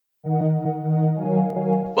Welcome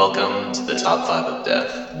to the Top 5 of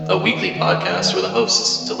Death, a weekly podcast where the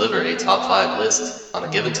hosts deliver a top 5 list on a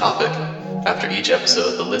given topic. After each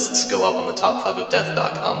episode, the lists go up on the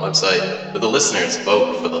top5ofdeath.com website, where the listeners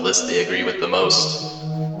vote for the list they agree with the most.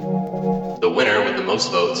 The winner with the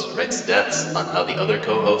most votes writes deaths on how the other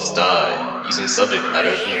co-hosts die, using subject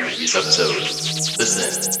matter from the previous episode.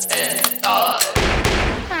 Listen and die.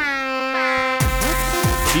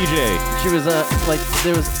 DJ. She was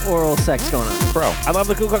there was oral sex going on. Bro, I love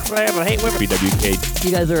the Ku Klux Klan, but I hate women. BWK.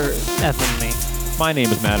 You guys are effing me. My name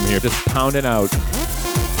is Madam here, just pounding out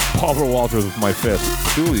Barbara Walters with my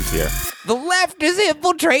fist. Dooley's here. The left is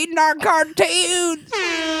infiltrating our cartoons.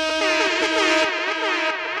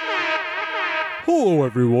 Hello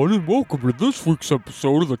everyone and welcome to this week's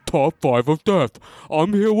episode of the Top 5 of Death.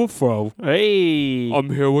 I'm here with Fro. Hey. I'm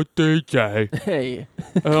here with DJ. Hey.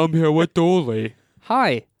 And I'm here with Dooley.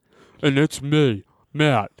 Hi. And it's me,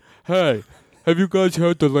 Matt. Hey, have you guys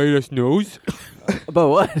heard the latest news? About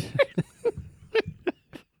what?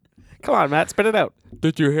 Come on, Matt, spit it out.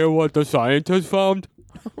 Did you hear what the scientists found?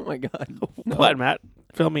 Oh my god. What, Matt?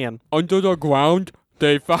 Fill me in. Under the ground,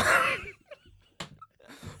 they found...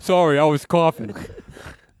 Sorry, I was coughing.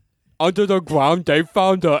 Under the ground, they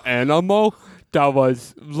found an animal that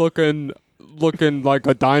was looking like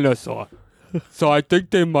a dinosaur. So I think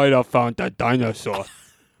they might have found a dinosaur.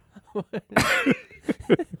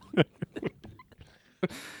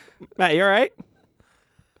 Matt, you all right?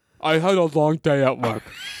 I had a long day at work.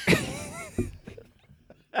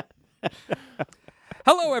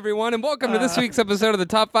 Hello, everyone, and welcome to this week's episode of the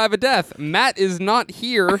Top 5 of Death. Matt is not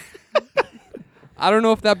here. I don't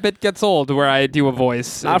know if that bit gets old where I do a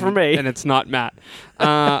voice. Not for me. And it's not Matt.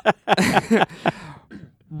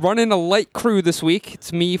 Running a light crew this week.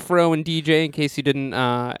 It's me, Fro, and DJ. In case you didn't,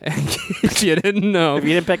 know, If you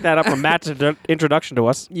didn't pick that up from Matt's introduction to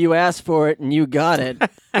us. You asked for it and you got it.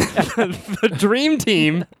 the dream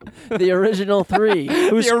team. The original three.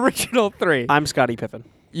 The original three. I'm Scotty Pippen.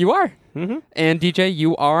 You are. Mm-hmm. And DJ,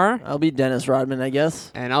 you are. I'll be Dennis Rodman, I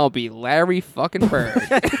guess. And I'll be Larry fucking Bird.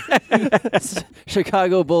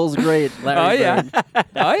 Chicago Bulls great. Larry Bird.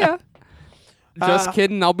 Oh, yeah. Just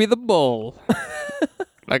kidding. I'll be the bull.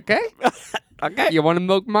 Okay? Okay. You want to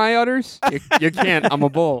milk my udders? You can't. I'm a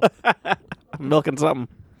bull. I'm milking something.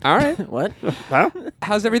 All right. What? Huh?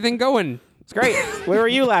 How's everything going? It's great. Where were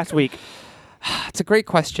you last week? That's a great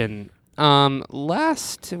question.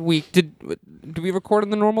 Last week, did we record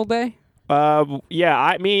on the normal day?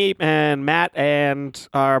 Yeah, me and Matt and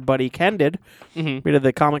our buddy Ken did. Mm-hmm. We did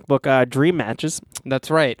the comic book dream matches. That's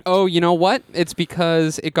right. Oh, you know what? It's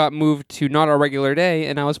because it got moved to not our regular day,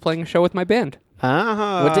 and I was playing a show with my band.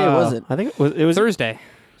 What day was it? I think it was Thursday.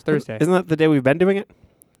 It's Thursday. Isn't that the day we've been doing it?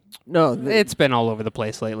 No, It's been all over the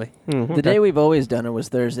place lately. the day we've always done it was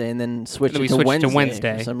Thursday and then switched We it to switched Wednesday, to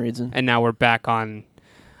Wednesday. for some reason. And now we're back on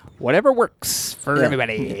whatever works for Yeah.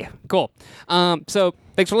 everybody. Cool. So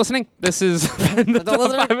thanks for listening. This is the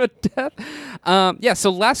Top 5 of Death. Yeah, so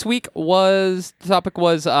last week the topic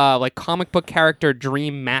was like comic book character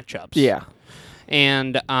dream matchups. Yeah.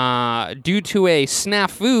 And due to a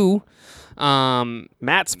snafu,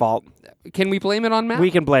 Matt's fault. can we blame it on Matt?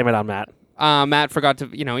 We can blame it on Matt. Matt forgot to,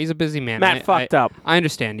 he's a busy man. Matt fucked up. I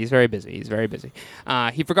understand. He's very busy.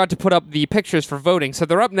 He forgot to put up the pictures for voting. So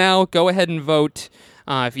they're up now. Go ahead and vote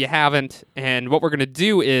if you haven't. And what we're going to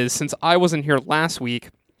do is, since I wasn't here last week,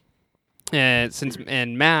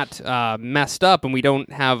 and Matt messed up and we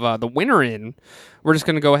don't have the winner in, we're just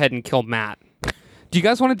going to go ahead and kill Matt. Do you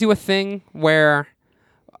guys want to do a thing where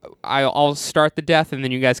I'll start the death and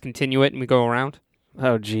then you guys continue it and we go around?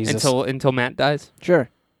 Oh, Jesus. Until Matt dies? Sure.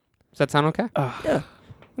 Does that sound okay? Yeah.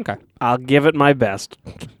 Okay. I'll give it my best.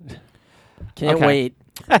 Can't Okay. wait.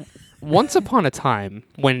 Once upon a time,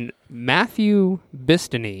 when Matthew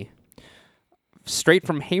Bistany, straight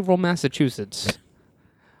from Haverhill, Massachusetts,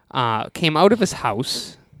 came out of his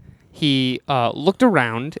house, he looked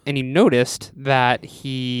around and he noticed that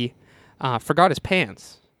he forgot his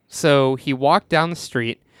pants. So he walked down the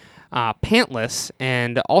street, pantless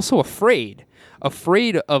and also afraid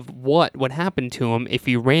of what would happen to him if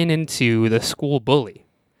he ran into the school bully.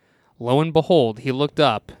 Lo and behold, he looked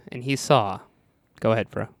up and he saw... Go ahead,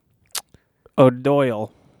 Fro.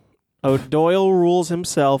 O'Doyle. O'Doyle rules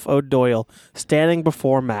himself, O'Doyle, standing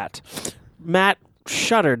before Matt. Matt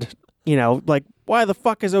shuddered, like, why the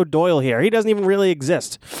fuck is O'Doyle here? He doesn't even really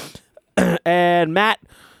exist. And Matt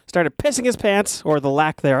started pissing his pants, or the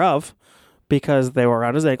lack thereof, because they were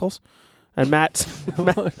around his ankles. And Matt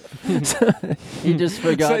He just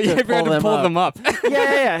forgot to pull them up.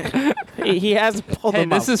 yeah. He has pulled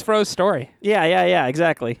them up. This is Fro's story. Yeah,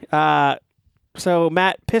 exactly. So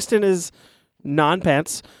Matt pissed in his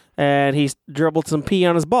non-pants, and he dribbled some pee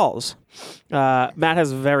on his balls. Matt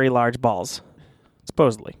has very large balls,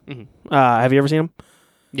 supposedly. Have you ever seen them?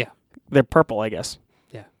 Yeah. They're purple, I guess.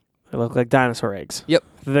 Yeah. They look like dinosaur eggs. Yep.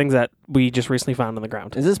 The things that we just recently found on the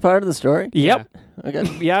ground. Is this part of the story? Yep.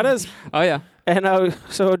 Okay. Yeah, it is. Oh yeah. And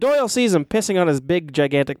so Doyle sees him pissing on his big,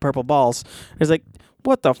 gigantic purple balls. He's like,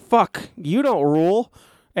 "What the fuck? You don't rule."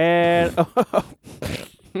 And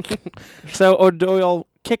so O'Doyle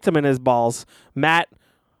kicked him in his balls. Matt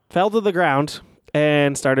fell to the ground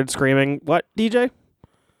and started screaming, "What, DJ?"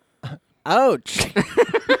 Ouch.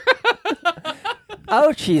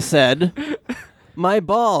 Ouch, he said. My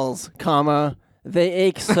balls, comma, they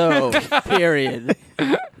ache so, period.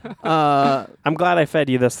 I'm glad I fed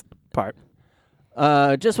you this part.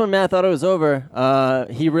 Just when Matt thought it was over,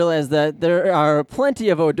 he realized that there are plenty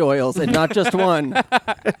of O'Doyles and not just one.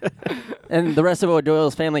 And the rest of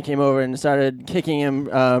O'Doyle's family came over and started kicking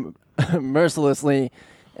him mercilessly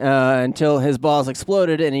until his balls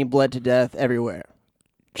exploded and he bled to death everywhere.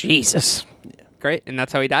 Jesus. Great. And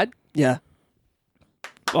that's how he died? Yeah.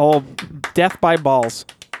 Oh, death by balls.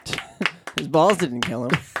 His balls didn't kill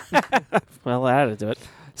him. Well, that added to it.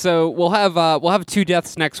 So we'll have 2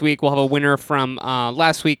 deaths next week. We'll have a winner from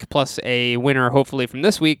last week plus a winner hopefully from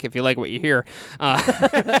this week if you like what you hear.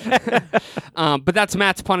 But that's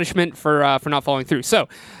Matt's punishment for not following through. So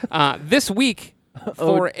this week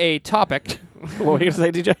for a topic. What were you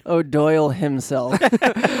going to say, DJ? O'Doyle himself.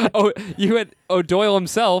 Oh, you had O'Doyle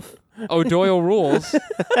himself. O'Doyle rules.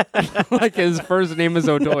 Like his first name is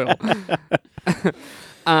O'Doyle.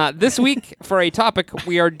 This week, for a topic,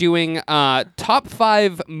 we are doing top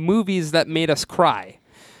 5 movies that made us cry.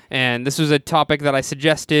 And this was a topic that I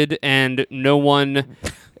suggested and no one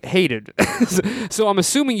hated. So I'm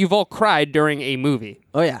assuming you've all cried during a movie.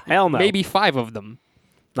 Oh, yeah. Hell no. Maybe 5 of them.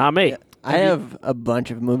 Not me. I have a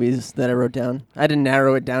bunch of movies that I wrote down. I didn't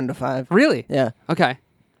narrow it down to 5. Really? Yeah. Okay.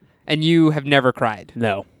 And you have never cried.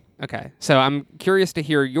 No. Okay. So I'm curious to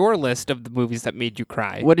hear your list of the movies that made you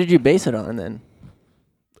cry. What did you base it on then?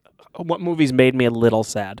 What movies made me a little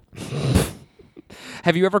sad?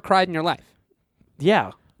 Have you ever cried in your life?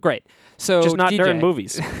 Yeah. Great. So Just not DJ, during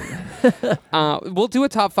movies. We'll do a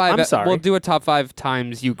top 5. I'm sorry. We'll do a top 5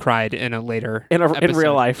 times you cried in a later In episode.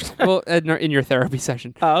 real life. Well, in your therapy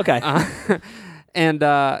session. Oh, okay. And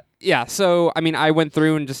yeah, so I mean, I went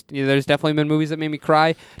through and just there's definitely been movies that made me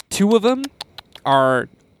cry. 2 of them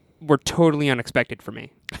were totally unexpected for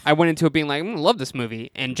me. I went into it being like, I love this movie,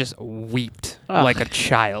 and just wept like a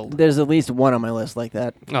child. There's at least one on my list like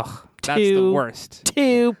that. Ugh, that's the 2 worst.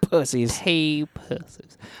 2 pussies. Hey,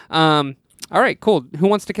 pussies. All right, cool. Who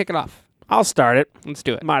wants to kick it off? I'll start it. Let's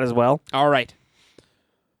do it. Might as well. All right.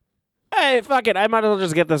 Hey, fuck it. I might as well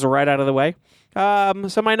just get this right out of the way.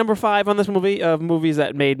 So my number 5 on this movie of movies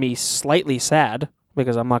that made me slightly sad,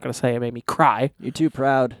 because I'm not going to say it made me cry. You're too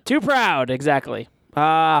proud. Too proud, exactly.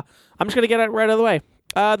 I'm just going to get it right out of the way.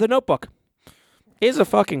 The Notebook is a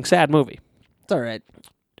fucking sad movie. It's all right.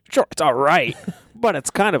 Sure, it's all right, but it's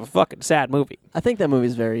kind of a fucking sad movie. I think that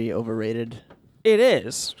movie's very overrated. It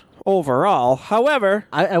is, overall. However,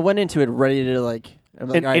 I went into it ready to like... I'm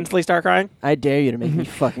like, all right, instantly start crying. I dare you to make me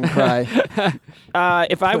fucking cry.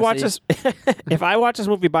 If I watch this, if I watch this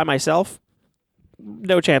movie by myself,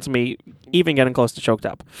 no chance of me even getting close to choked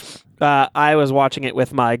up. I was watching it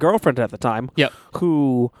with my girlfriend at the time. Yep.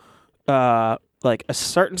 Who, like a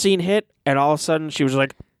certain scene hit, and all of a sudden she was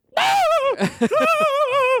like,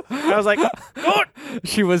 I was like, "Good."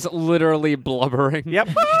 She was literally blubbering. Yep.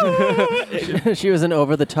 She was an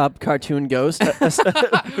over-the-top cartoon ghost. I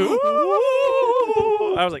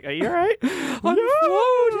was like, "Are you all right?" I'm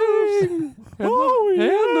floating. And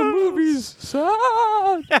the movie's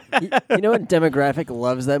sad. You know what demographic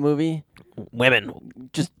loves that movie? Women,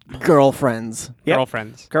 Just girlfriends. Yep.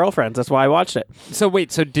 Girlfriends. girlfriends. That's why I watched it. So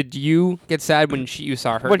wait, so did you get sad when you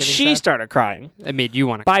saw her? When getting she sad? started crying It made you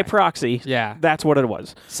want to by cry. proxy, Yeah. that's what it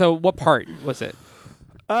was. So what part was it?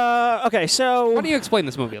 Okay, so How do you explain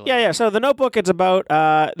this movie a little? Yeah. So The Notebook, it's about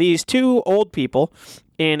these 2 old people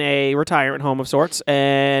in a retirement home of sorts,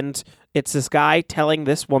 and it's this guy telling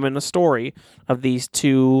this woman a story of these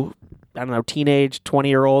 2, I don't know, teenage,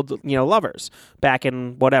 20-year-old, lovers back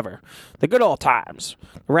in whatever, the good old times,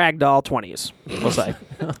 ragdoll 20s, we'll say.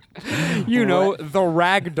 You know, the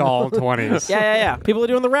ragdoll 20s. Yeah. People are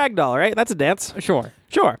doing the ragdoll, right? That's a dance. Sure.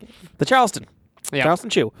 Sure. The Charleston. Yeah. Charleston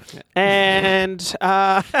Chew. And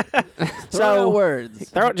So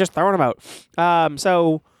words. just throwing them out.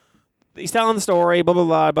 So he's telling the story, blah blah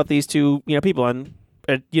blah, about these 2, people, and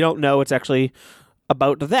you don't know it's actually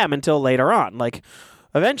about them until later on. Like,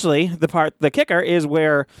 eventually, the kicker is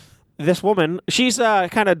where this woman, she's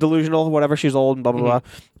kind of delusional, whatever. She's old and blah blah blah,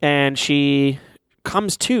 and she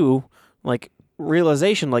comes to like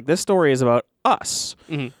realization like this story is about us,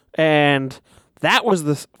 and that was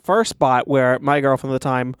the first spot where my girlfriend at the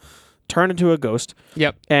time turned into a ghost.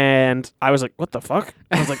 Yep. And I was like, "What the fuck?"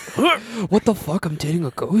 I was like, "Huh? What the fuck? I'm dating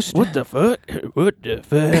a ghost? What the fuck? What the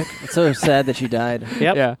fuck?" It's so sad that she died.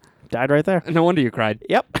 Yep. Yeah. Died right there. No wonder you cried.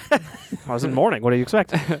 Yep. I was in mourning. What do you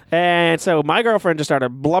expect? And so my girlfriend just started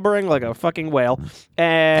blubbering like a fucking whale.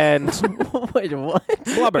 And Wait, what?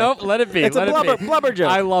 blubber. Nope, let it be. It's let a it be. blubber joke.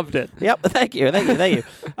 I loved it. Yep. Thank you.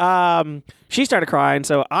 She started crying,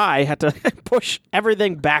 so I had to push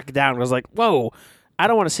everything back down. I was like, whoa, I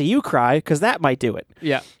don't want to see you cry because that might do it.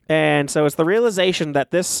 Yeah. And so it's the realization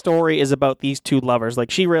that this story is about these two lovers.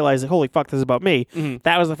 Like she realized, holy fuck, this is about me.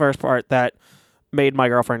 That was the first part that made my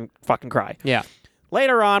girlfriend fucking cry. Yeah.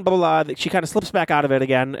 Later on, blah, blah, blah, she kind of slips back out of it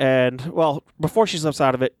again. And, well, before she slips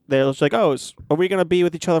out of it, they're just like, oh, are we going to be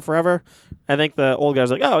with each other forever? I think the old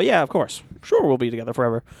guy's like, oh, yeah, of course. Sure, we'll be together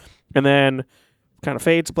forever. And then kind of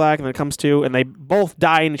fades black, and then it comes to, and they both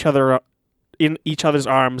die in each other's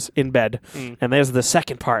arms in bed. And there's the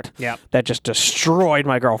second part that just destroyed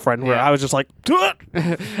my girlfriend, where I was just like,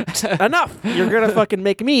 enough. You're going to fucking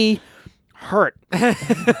make me hurt.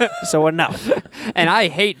 So enough. And I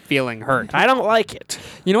hate feeling hurt. I don't like it.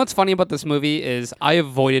 You know what's funny about this movie is I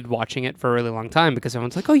avoided watching it for a really long time because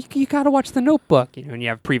everyone's like, oh, you got to watch The Notebook. You know, and you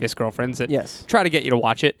have previous girlfriends that try to get you to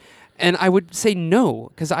watch it. And I would say no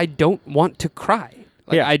because I don't want to cry.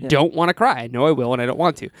 I don't want to cry. I know I will, and I don't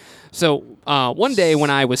want to. So one day when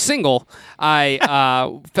I was single,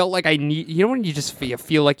 I felt like I need. You know when you just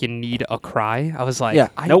feel like you need a cry? I was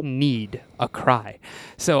like, I need a cry.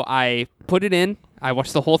 So I put it in. I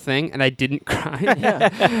watched the whole thing, and I didn't cry.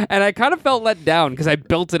 And I kind of felt let down because I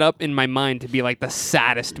built it up in my mind to be like the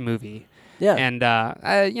saddest movie. Yeah. And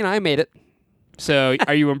I made it. So,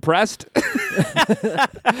 are you impressed?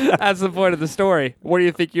 That's the point of the story. What do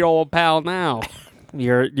you think, your old pal now?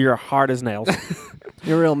 You're hard as nails.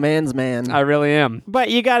 You're a real man's man. I really am. But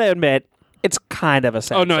you got to admit, it's kind of a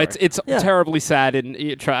sad Oh no, story. it's terribly sad, and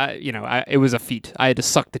it was a feat. I had to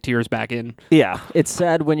suck the tears back in. Yeah. It's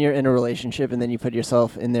sad when you're in a relationship and then you put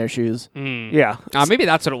yourself in their shoes. Yeah. Maybe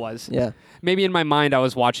that's what it was. Yeah. Maybe in my mind I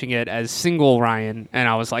was watching it as single Ryan, and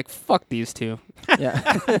I was like, "Fuck these two.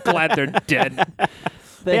 Yeah. Glad they're dead."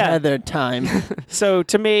 They Yeah. had their time. So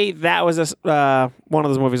to me, that was one of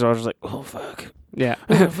those movies where I was just like, oh, fuck. Yeah.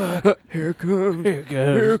 Here comes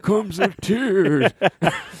the tears.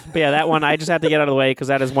 But yeah, that one, I just had to get out of the way because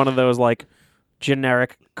that is one of those, like,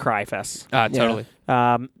 generic cry fests. Totally.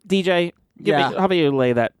 DJ, how about you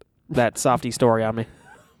lay that softy story on me?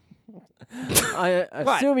 I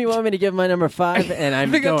assume you want me to give my number 5, and I'm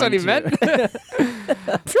I think that's what he to. meant.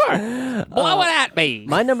 Sure. Blow it at me.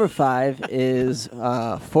 My number 5 is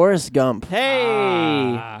Forrest Gump.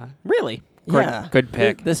 Hey! Really? Yeah. Good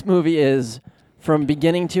pick. This movie is, from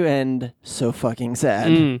beginning to end, so fucking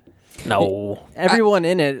sad. No. Everyone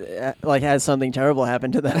in it has something terrible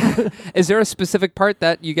happen to them. Is there a specific part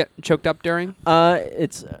that you get choked up during?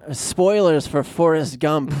 It's spoilers for Forrest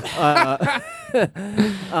Gump. In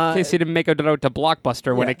case you didn't make a note to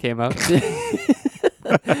Blockbuster when it came out.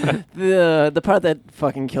 The part that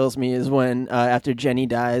fucking kills me is when after Jenny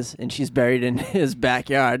dies and she's buried in his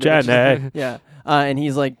backyard. Jenny. Yeah. And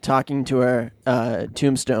he's like talking to her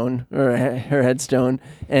tombstone or her headstone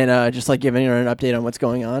and just like giving her an update on what's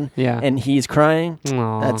going on. Yeah. And he's crying.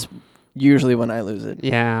 Aw. That's usually when I lose it.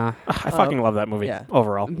 Yeah. I fucking love that movie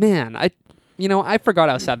overall. Man, I forgot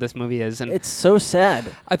how sad this movie is, and It's so sad.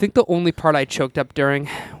 I think the only part I choked up during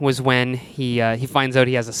was when he finds out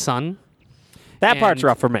he has a son. That part's And-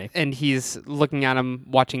 rough for me. And he's looking at him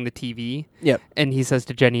watching the TV. Yep. And he says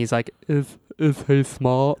to Jenny, he's like, Is he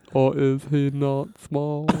smart or is he not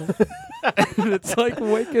small? and it's like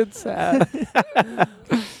wicked sad.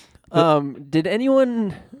 Did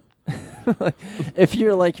anyone, if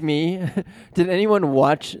you're like me, did anyone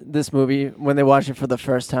watch this movie when they watched it for the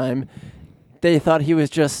first time? They thought he was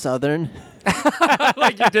just Southern.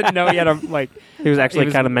 Like you didn't know he had a He was actually He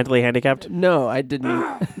was- kind of mentally handicapped. No, I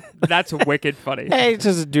didn't. That's wicked funny. Hey, it's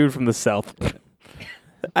just a dude from the South.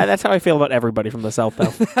 That's how I feel about everybody from the South,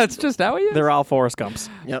 though. That's just how he is. They're all Forrest Gumps.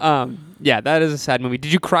 Yep. Yeah, that is a sad movie.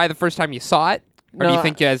 Did you cry the first time you saw it, or do No, you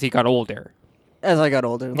think as he got older? As I got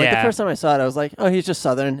older, like the Yeah. first time I saw it, I was like, "Oh, he's just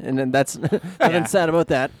Southern," and then that's nothing sad about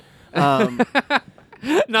that.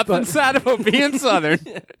 Nothing sad about being Southern.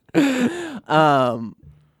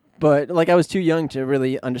 But like I was too young to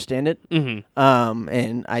really understand it. Mm-hmm.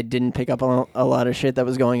 And I didn't pick up on a lot of shit that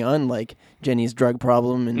was going on, like Jenny's drug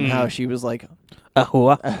problem and how she was like,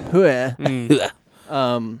 Ahua.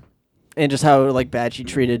 "Hooah." and just how like bad she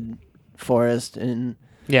treated Forrest, and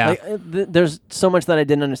Yeah. like, there's so much that I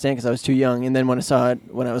didn't understand because I was too young, and then when I saw it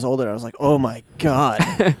when I was older, I was like, oh my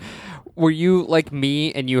god. Were you like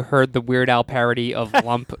me and you heard the Weird Al parody of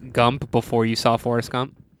Lump Gump before you saw Forrest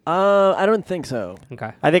Gump? I don't think so.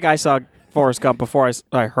 Okay. I think I saw Forrest Gump before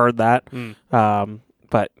I heard that. Mm.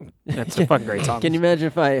 But it's a fucking great song. Can you imagine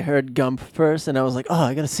if I heard Gump first and I was like, oh,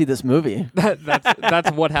 I gotta see this movie.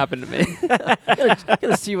 That's what happened to me. I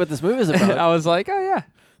gotta see what this movie is about. I was like, oh yeah.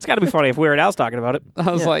 It's got to be funny if Weird Al's talking about it.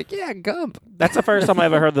 I was Yeah. like, yeah, Gump. That's the first time I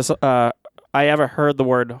ever heard this. I ever heard the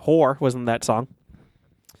word whore was in that song.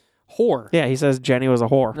 Whore. Yeah, he says Jenny was a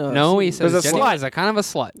whore. No, he says There's a Jenny slut. was a kind of a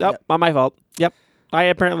slut. Yep, not my fault. Yep. I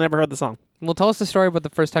apparently never heard the song. Well, tell us the story about the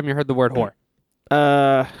first time you heard the word whore.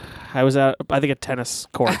 I was at, I think, a tennis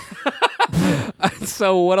court.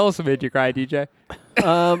 So what else made you cry, DJ?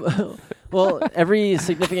 Well, every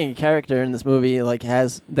significant character in this movie like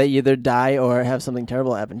has they either die or have something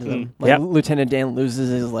terrible happen to them. Like Yep. Lieutenant Dan loses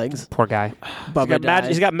his legs. Poor guy. Bubba dies.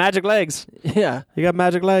 He's got magic legs. Yeah, He got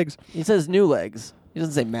magic legs. he says new legs. He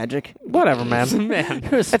doesn't say magic. Whatever, man. Man.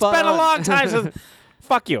 You're It's spot been a on. long time since.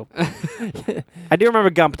 Fuck you. I do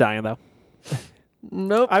remember Gump dying, though.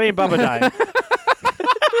 Nope. I mean, Bubba dying.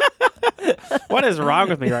 What is wrong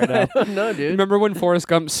with me right now? No, dude. Remember when Forrest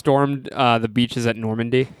Gump stormed the beaches at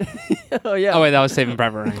Normandy? Oh yeah. Oh wait, that was Saving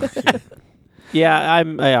Private Ryan. Yeah,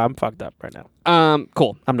 I'm fucked up right now.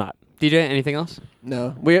 Cool. I'm not. DJ, anything else?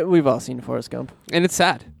 No, we've all seen Forrest Gump. And it's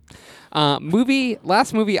sad. Last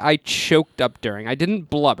movie I choked up during. I didn't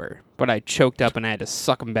blubber, but I choked up and I had to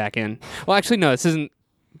suck them back in. Well, actually, no, this isn't.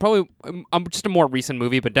 Probably just a more recent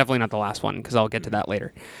movie, but definitely not the last one because I'll get to that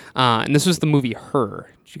later. And this was the movie Her.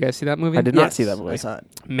 Did you guys see that movie? I did not Yes, see that I movie. saw it.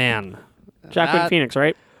 Man, Jacqueline that- Phoenix,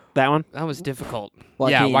 right? That one? that was difficult.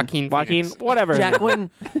 Joaquin. Yeah, Joaquin. Joaquin? Phoenix. Whatever. Jacqueline.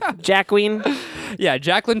 Jacqueline? Yeah,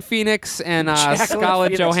 Jacqueline Phoenix and Jacqueline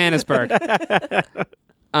Scarlett Phoenix. Johannesburg.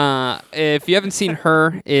 If you haven't seen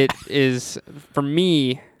Her, it is for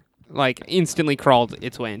me like instantly crawled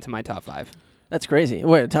its way into my top 5. That's crazy.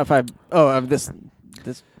 Wait, top 5. Oh, of this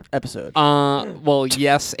episode. Well,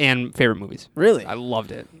 yes, and favorite movies. Really? I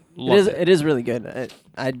loved it. It is really good. It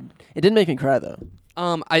didn't make me cry though.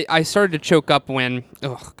 I started to choke up when.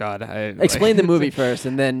 Oh God! Explain the movie first,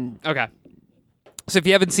 and then Okay. So if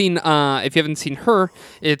you haven't seen Her,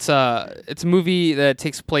 it's a movie that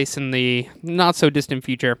takes place in the not so distant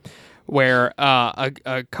future, where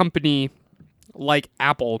a company like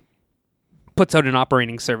Apple puts out an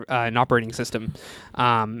operating system,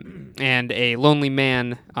 and a lonely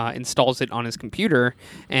man installs it on his computer,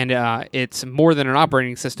 and it's more than an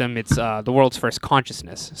operating system. It's the world's first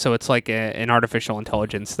consciousness. So it's like an artificial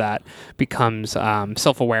intelligence that becomes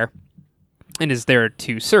self-aware and is there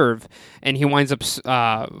to serve. And he winds up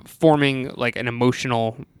forming like an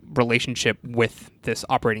emotional relationship with this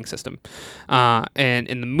operating system. And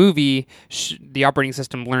in the movie, the operating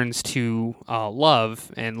system learns to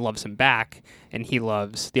love and loves him back, and he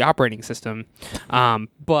loves the operating system.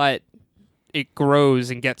 But it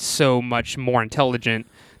grows and gets so much more intelligent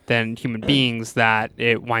than human beings that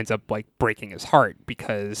it winds up like breaking his heart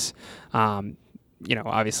because,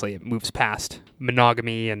 obviously it moves past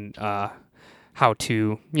monogamy and how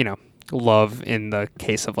to, love in the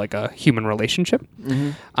case of like a human relationship.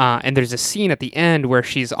 And there's a scene at the end where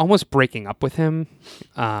she's almost breaking up with him.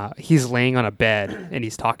 He's laying on a bed and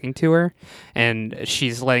he's talking to her, and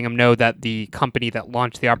she's letting him know that the company that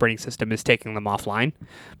launched the operating system is taking them offline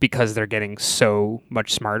because they're getting so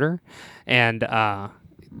much smarter. And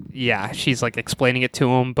she's like explaining it to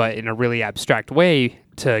him, but in a really abstract way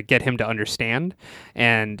to get him to understand.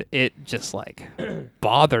 And it just like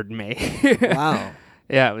bothered me. wow.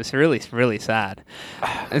 Yeah, it was really, really sad.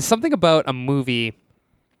 And something about a movie,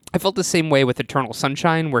 I felt the same way with Eternal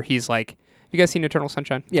Sunshine, where he's like, you guys seen Eternal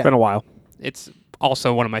Sunshine? Yeah. It's been a while. It's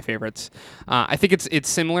also one of my favorites. I think it's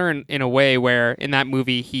similar in a way where in that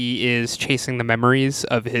movie he is chasing the memories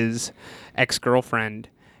of his ex-girlfriend,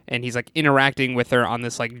 and he's like interacting with her on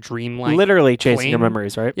this like dreamlike Literally chasing your plane.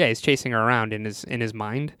 memories, right? Yeah, he's chasing her around in his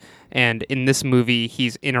mind. And in this movie,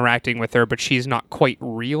 he's interacting with her, but she's not quite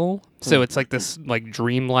real. So it's like this like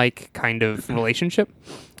dreamlike kind of relationship.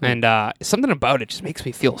 And something about it just makes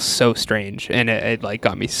me feel so strange, and it like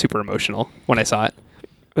got me super emotional when I saw it.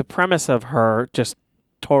 The premise of Her just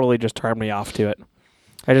totally just turned me off to it.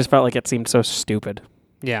 I just felt like it seemed so stupid.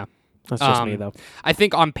 Yeah. That's just me, though. I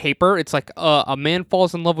think on paper, it's like a man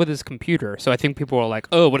falls in love with his computer. So I think people are like,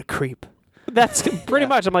 oh, what a creep. That's pretty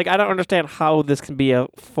much. I'm like, I don't understand how this can be a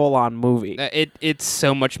full-on movie. It's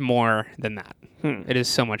so much more than that. Hmm. It is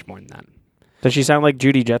so much more than that. Does she sound like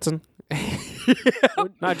Judy Jetson?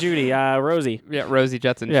 Not Judy. Rosie. Yeah, Rosie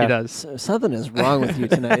Jetson. Yeah. She does. So something is wrong with you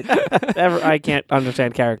tonight. I can't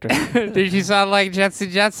understand characters. Did she sound like Jessie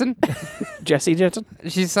Jetson? Jesse Jetson.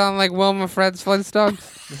 She sound like Wilma Fred's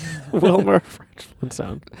Flintstones. Wilmer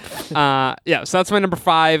Flintstone. Yeah, so that's my number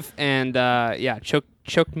 5, and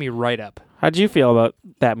choked me right up. How'd you feel about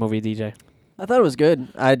that movie, DJ? I thought it was good.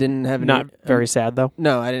 I didn't have any, Not very sad though.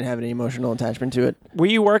 No, I didn't have any emotional attachment to it. Were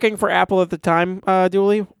you working for Apple at the time,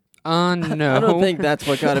 Dooley? No. I don't think that's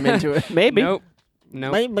what got him into it. Maybe. Nope.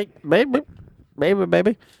 Maybe.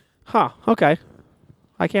 Huh. Okay.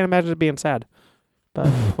 I can't imagine it being sad, but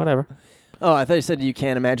whatever. Oh, I thought you said you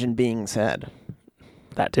can't imagine being sad.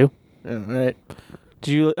 That too. Oh, right.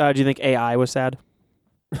 Do you think AI was sad?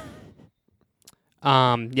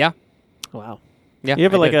 Yeah. Wow. Yeah. You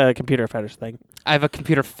have I like did. a computer fetish thing. I have a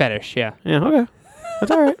computer fetish, yeah. Yeah. Okay.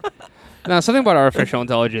 That's all right. No, something about artificial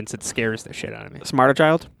intelligence, it scares the shit out of me. Smarter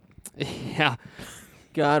child. Yeah.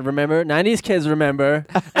 God, remember? 90s kids remember.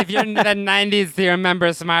 If you're in the 90s, you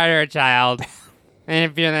remember Smarter Child.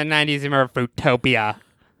 And if you're in the 90s, you remember Fruitopia.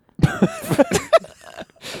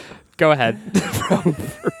 Go ahead.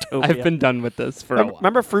 I've been done with this for a while.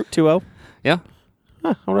 Remember Fruit 2.0? Yeah.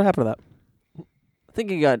 Huh, I wonder what happened to that. I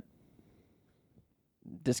think it got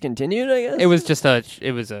discontinued, I guess. It was just a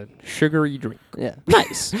sugary drink. Yeah.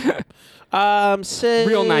 Nice. So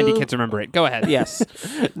Real 90 kids remember it. Go ahead. Yes.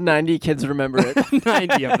 90 kids remember it.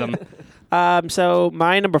 90 of them. So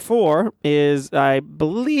my number 4 is, I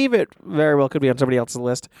believe it very well could be on somebody else's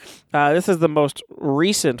list. This is the most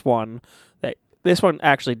recent one. This one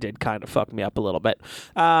actually did kind of fuck me up a little bit.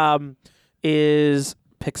 Is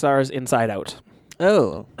Pixar's Inside Out.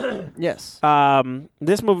 Oh, yes.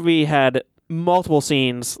 This movie had multiple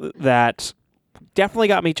scenes that definitely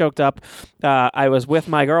got me choked up. I was with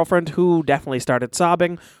my girlfriend, who definitely started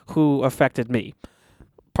sobbing, who affected me.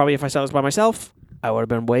 Probably if I saw this by myself, I would have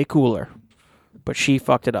been way cooler. But she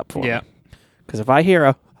fucked it up for Yeah. me. Because if I hear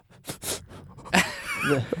a...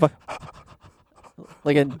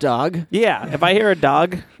 Like a dog? Yeah, if I hear a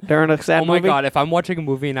dog during a sad Oh my movie... God, if I'm watching a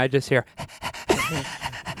movie and I just hear,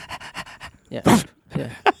 Yeah. Yeah.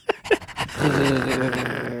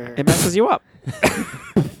 it messes you up.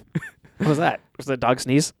 What was that? Was that a dog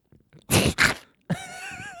sneeze?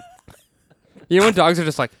 you know when dogs are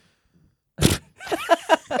just like,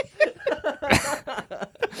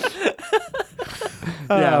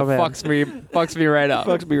 yeah, Oh, man. fucks me right up.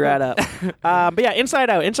 Fucks me right up. But yeah, Inside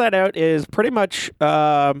Out. Inside Out is pretty much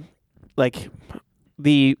like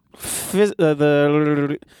the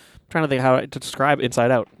trying to think how to describe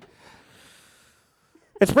Inside Out.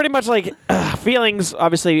 It's pretty much like feelings,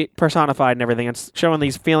 obviously personified and everything. It's showing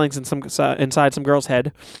these feelings in inside some girl's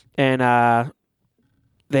head, and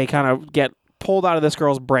they kind of get pulled out of this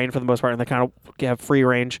girl's brain for the most part, and they kind of have free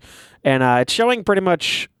range. And it's showing pretty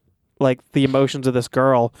much like the emotions of this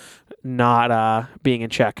girl not being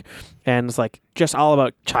in check, and it's like just all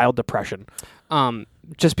about child depression.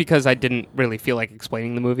 Just because I didn't really feel like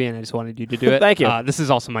explaining the movie and I just wanted you to do it. Thank you. This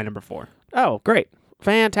is also my number 4. Oh, great.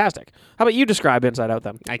 Fantastic. How about you describe Inside Out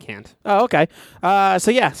then? I can't. Oh, okay.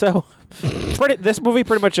 So this movie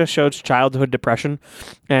pretty much just shows childhood depression,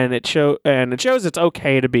 and it shows it's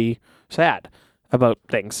okay to be sad about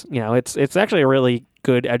things. You know, it's actually a really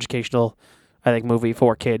good educational, I think, movie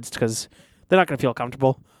for kids, because they're not going to feel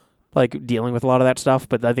comfortable like dealing with a lot of that stuff.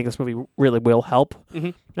 But I think this movie really will help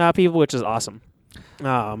people, which is awesome.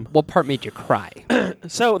 What part made you cry?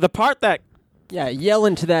 So the part that Yeah, yell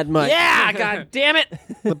into that mic. Yeah, god damn it.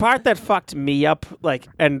 The part that fucked me up, like,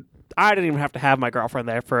 and I didn't even have to have my girlfriend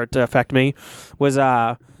there for it to affect me, was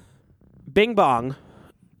Bing Bong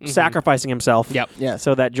sacrificing himself. Yep. Yes.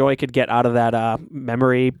 So that Joy could get out of that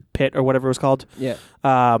memory pit or whatever it was called. Yeah.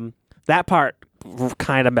 That part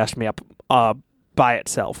kind of messed me up by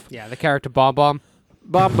itself. Yeah, the character Bon Bon.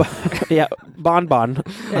 Yeah, Bon Bon.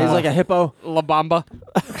 Yeah, he's like a hippo. La Bamba.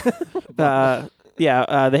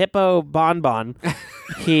 The hippo Bon Bon,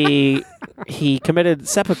 he committed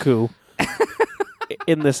seppuku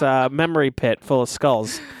in this memory pit full of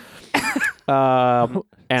skulls. And I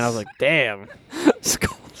was like, damn.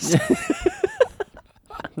 Skulls.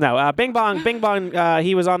 No, Bing Bong,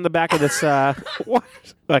 he was on the back of this, what?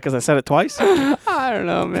 Because I said it twice? I don't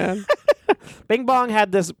know, man. Bing Bong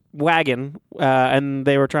had this wagon, and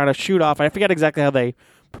they were trying to shoot off. I forget exactly how they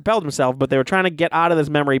propelled themselves, but they were trying to get out of this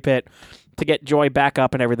memory pit to get Joy back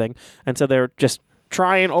up and everything. And so they were just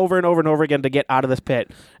trying over and over and over again to get out of this pit,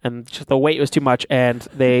 and just the weight was too much, and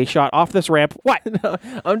they shot off this ramp. What? No,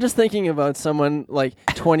 I'm just thinking about someone like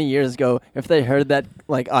 20 years ago. If they heard that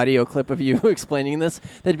like audio clip of you explaining this,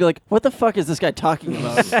 they'd be like, "What the fuck is this guy talking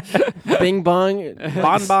about?" Bing Bong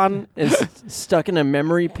Bon is stuck in a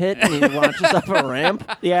memory pit and he launches off a ramp.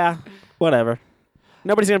 Yeah, whatever.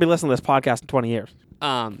 Nobody's going to be listening to this podcast in 20 years.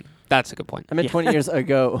 That's a good point. I meant 20 years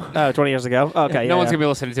ago. 20 years ago? Okay, No one's gonna be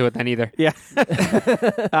listening to it then either. Yeah.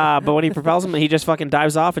 But when he propels him, he just fucking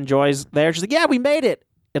dives off, and Joy's there. She's like, yeah, we made it.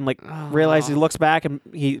 And like realizes he looks back, and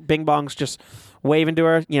Bing Bong's just waving to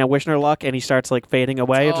her, wishing her luck, and he starts like fading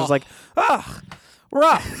away. It's just like,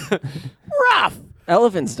 rough. Rough.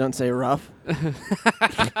 Elephants don't say rough.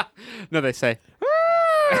 No, they say.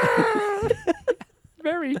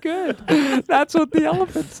 Very good. That's what the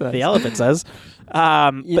elephant says. The elephant says.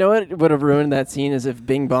 You know what would have ruined that scene is if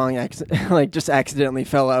Bing Bong just accidentally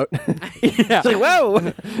fell out. It's like,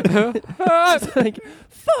 whoa. It's like,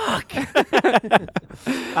 fuck.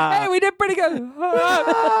 Hey, we did pretty good.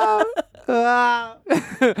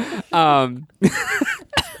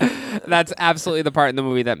 That's absolutely the part in the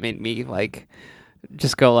movie that made me like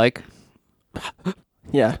just go like,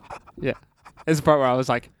 Yeah. yeah. It's the part where I was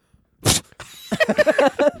like,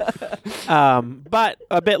 But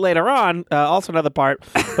a bit later on, also another part,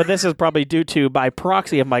 but this is probably due to by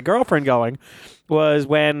proxy of my girlfriend going, was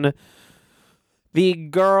when the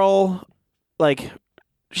girl, like,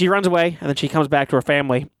 she runs away and then she comes back to her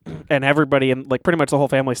family, and everybody and like pretty much the whole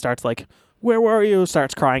family starts like, where were you?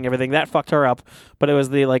 Starts crying, everything. That fucked her up. But it was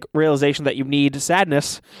the like realization that you need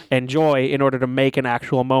sadness and joy in order to make an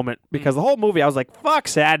actual moment. Because the whole movie I was like, fuck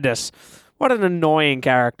sadness. What an annoying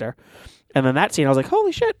character. And then that scene, I was like,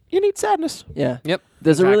 holy shit, you need sadness. Yeah. yep.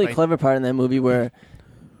 There's a really exactly. clever part in that movie where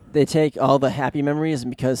they take all the happy memories, and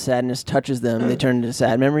because sadness touches them, they turn into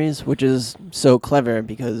sad memories, which is so clever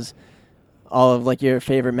because all of like your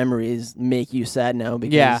favorite memories make you sad now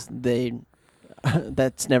because they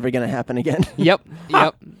that's never going to happen again. Yep.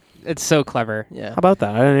 Yep. It's so clever. Yeah. How about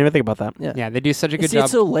that? I didn't even think about that. Yeah. Yeah, they do such a good See, job.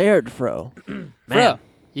 it's so layered, Fro. Bro,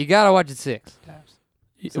 you gotta watch it 6 times.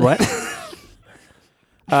 What?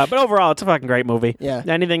 But overall, it's a fucking great movie. Yeah.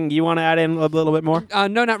 Anything you want to add in a little bit more? No,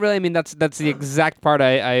 not really. I mean, that's the exact part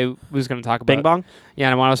I was going to talk about. Bing Bong? Yeah,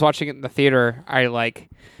 and when I was watching it in the theater, I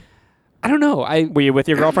don't know. Were you with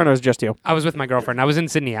your girlfriend or was it just you? I was with my girlfriend. I was in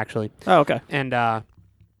Sydney actually, Oh, okay. and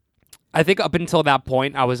I think up until that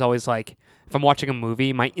point, I was always like, if I'm watching a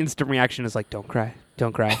movie, my instant reaction is like, don't cry,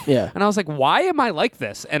 don't cry. Yeah. And I was like, why am I like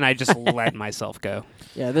this? And I just let myself go.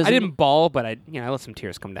 Yeah. I didn't bawl, but I let some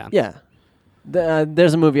tears come down. Yeah.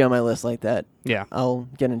 There's a movie on my list like that. Yeah. I'll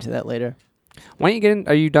get into that later. Why don't you get in?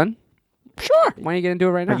 Are you done? Sure. Why don't you get into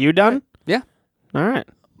it right now? Are you done? Yeah. All right.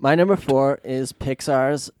 My number 4 is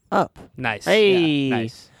Pixar's Up. Nice. Hey. Yeah,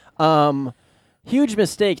 nice. Huge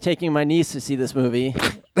mistake taking my niece to see this movie.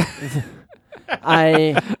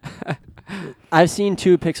 I've seen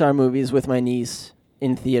 2 Pixar movies with my niece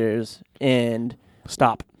in theaters, and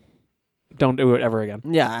Stop. Don't do it ever again.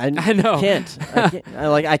 yeah, I know.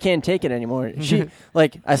 I can't take it anymore. She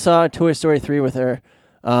I saw Toy Story 3 with her,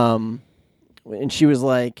 and she was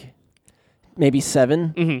like maybe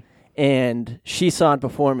 7. Mm-hmm. And she saw it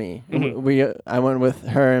before me. Mhm. I went with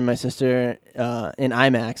her and my sister in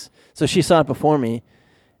IMAX. So she saw it before me,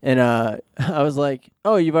 and I was like,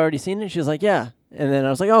 "Oh, you've already seen it?" She was like, "Yeah." And then I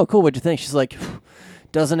was like, "Oh, cool. What'd you think?" She's like,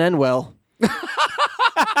 "Doesn't end well."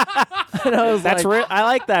 And I was That's like, real. I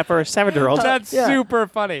like that for a 7-year-old. That's Yeah. super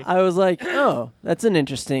funny. I was like, "Oh, that's an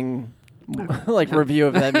interesting review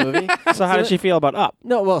of that movie." So how did she feel about Up?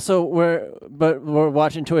 No, well, so we're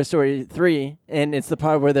watching Toy Story 3, and it's the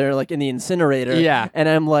part where they're like in the incinerator. Yeah. And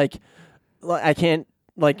I'm like I can't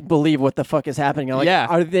believe what the fuck is happening. I'm like, Yeah.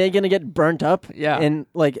 are they gonna get burnt up? Yeah. And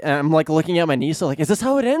I'm looking at my niece, so is this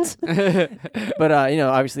how it ends? But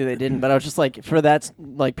obviously they didn't. But I was just like, for that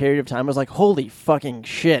period of time, I was like, holy fucking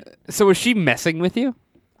shit. So was she messing with you?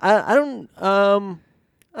 I don't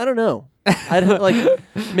know. I don't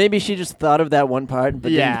maybe she just thought of that one part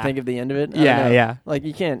but Yeah. didn't think of the end of it. I Yeah, don't know. yeah. Like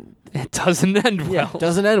you can't. It doesn't end well. Yeah,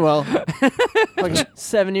 doesn't end well. Like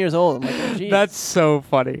 7 years old. I'm like, oh, geez. That's so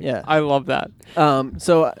funny. Yeah. I love that.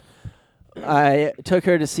 So I took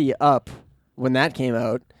her to see Up when that came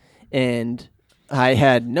out, and I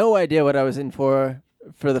had no idea what I was in for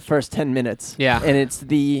the first 10 minutes. Yeah. And it's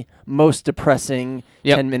the most depressing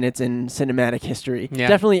Yep. 10 minutes in cinematic history. Yeah.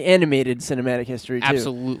 Definitely animated cinematic history, too.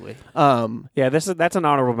 Absolutely. Yeah, that's an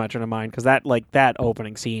honorable mention of mine because that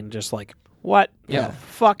opening scene just like what Yeah. the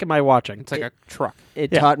fuck am I watching? It's like a truck.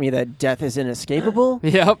 It Yeah. taught me that death is inescapable.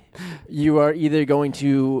 Yep. You are either going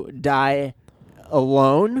to die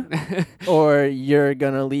alone or you're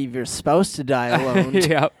going to leave your spouse to die alone.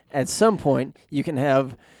 Yep. At some point, you can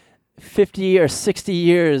have 50 or 60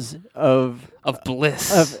 years of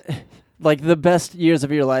Bliss. like the best years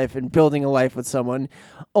of your life and building a life with someone,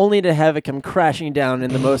 only to have it come crashing down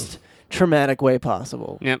in the most traumatic way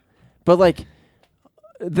possible. Yep. But like,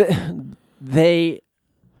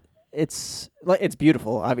 it's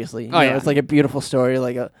beautiful. Obviously, you know, yeah. it's like a beautiful story.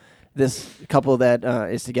 Like this couple that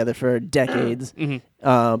is together for decades,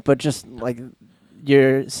 but just like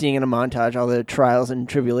you're seeing in a montage all the trials and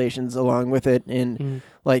tribulations along with it, and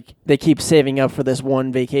like they keep saving up for this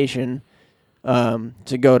one vacation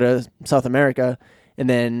to go to South America, and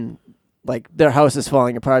then like their house is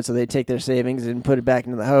falling apart, so they take their savings and put it back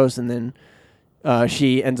into the house, and then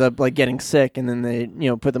she ends up like getting sick, and then they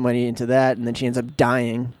put the money into that, and then she ends up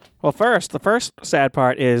dying. Well, the first sad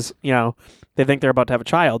part is, they think they're about to have a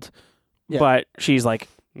child, but she's like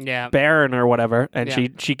barren or whatever, and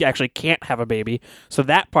she actually can't have a baby. So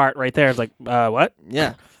that part right there is like, what?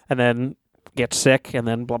 Yeah. And then gets sick, and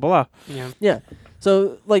then blah, blah, blah. Yeah. Yeah.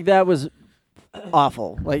 So like that was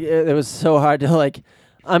awful. Like it was so hard to like.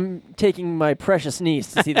 I'm taking my precious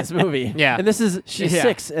niece to see this movie. Yeah. And she's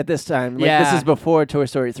 6 at this time. Like Yeah. this is before Toy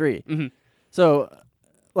Story 3. Mm-hmm. So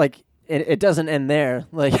like it doesn't end there.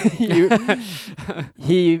 Like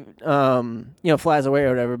he flies away or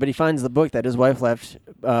whatever, but he finds the book that his wife left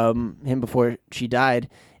him before she died,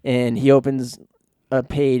 and he opens a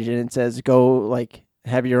page and it says, "Go like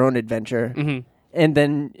have your own adventure." Mm-hmm. And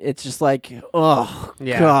then it's just like, oh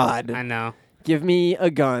Yeah. God. I know. Give me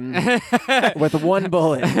a gun with one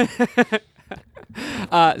bullet.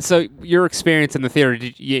 So your experience in the theater,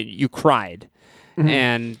 you cried, Mm-hmm.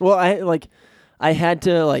 and Well, I had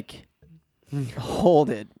to like hold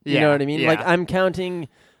it. You Yeah, know what I mean? yeah. Like I'm counting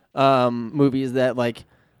movies that like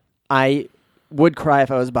I would cry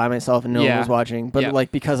if I was by myself and no one Yeah. was watching, but Yeah.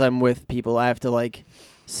 like because I'm with people, I have to like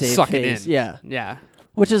save Suck it face. in. Yeah, yeah.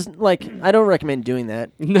 which is like I don't recommend doing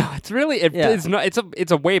that. No, it's really Yeah. it's not.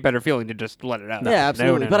 It's a way better feeling to just let it out. Yeah,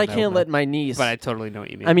 absolutely. no, but I no, can't no. let my niece. But I totally know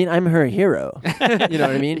what you mean. I mean, I'm her hero. You know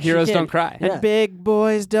what I mean? She heroes can't- don't cry. Yeah. And big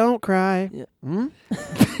boys don't cry. Yeah. Hmm?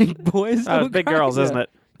 Boys, Oh, don't big cry. girls, isn't it?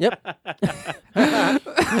 Yep.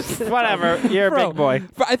 Whatever. You're a Bro. big boy.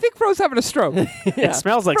 I think Fro's having a stroke. It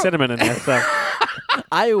smells like cinnamon in there. So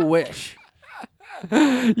I wish.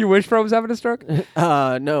 You wish Fro was having a stroke?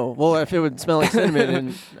 No. Well, if it would smell like cinnamon,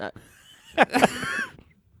 and if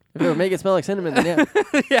it would make it smell like cinnamon, then yeah.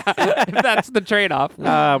 Yeah, if that's the trade-off.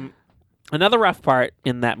 another rough part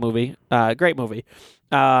in that movie, great movie,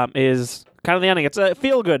 is kind of the ending. It's a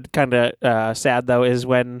feel-good kind of sad, though, is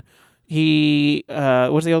when he,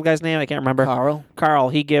 what's the old guy's name? I can't remember. Carl.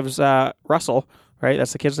 He gives Russell, right?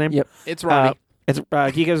 That's the kid's name? Yep. It's Ronnie.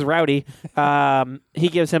 He gives Rowdy. He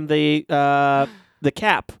gives him the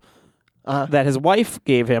cap that his wife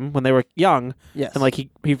gave him when they were young, Yes. and like he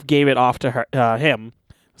gave it off to her, him.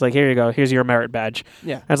 It's like, here you go. Here's your merit badge.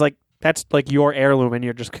 Yeah. And it's like, that's like your heirloom, and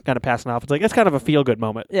you're just kind of passing off. It's like, that's kind of a feel good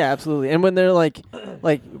moment. Yeah, absolutely. And when they're like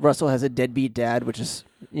Russell has a deadbeat dad, which is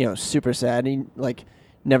super sad. He like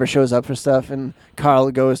never shows up for stuff, and Carl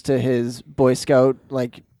goes to his Boy Scout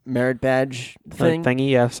like merit badge thing. Thingy,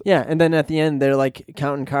 yes. Yeah, and then at the end they're like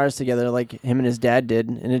counting cars together, like him and his dad did,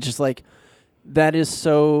 and it's just like that is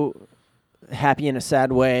so happy in a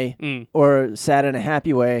sad way, or sad in a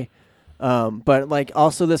happy way. But like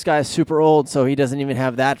also this guy's super old, so he doesn't even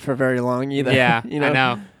have that for very long either. Yeah, you know? I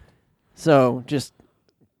know. So just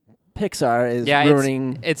Pixar is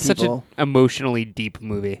ruining It's such people. an emotionally deep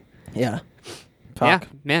movie. Yeah. Talk. Yeah,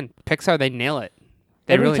 man, Pixar, they nail it.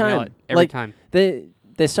 They Every really nail time. it every Like, time.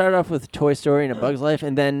 They started off with Toy Story and A Bug's Life,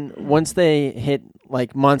 and then once they hit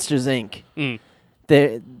like Monsters Inc.,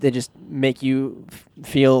 they just make you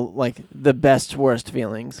feel like the best worst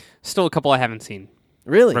feelings. Still a couple I haven't seen,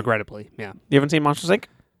 Really? regrettably. Yeah. You haven't seen Monsters Inc.?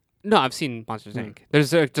 No, I've seen Monsters Inc.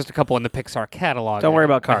 There's just a couple in the Pixar catalog. Don't worry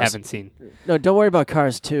about Cars. I haven't seen. No, don't worry about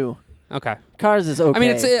Cars 2. Okay. Cars is okay. I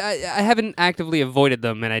mean, I haven't actively avoided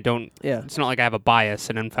them, and I don't. Yeah. It's not like I have a bias,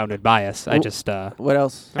 an unfounded bias. I just. What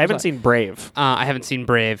else? I haven't seen Brave. I haven't seen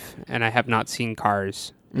Brave, and I have not seen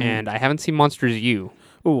Cars, Mm-hmm. and I haven't seen Monsters U.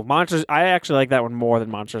 Ooh, Monsters. I actually like that one more than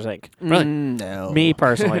Monsters Inc. Really? No. Me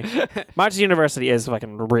personally. Monsters University is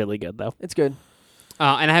fucking really good, though. It's good.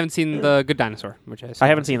 And I haven't seen The Good Dinosaur, which I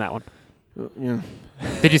haven't seen that one. Yeah.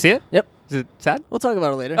 Did you see it? Yep. Is it sad? We'll talk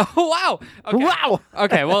about it later. Oh, wow. Okay. Wow.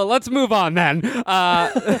 Okay, well, let's move on then.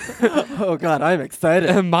 Oh, God, I'm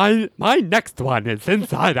excited. My next one is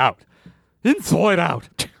Inside Out. Inside Out.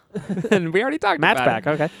 And we already talked Matt's about back.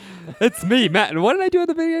 Okay. It's me, Matt. it. What did I do at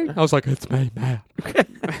the beginning? I was like, it's me, Matt.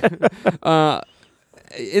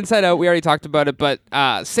 Inside Out, we already talked about it, but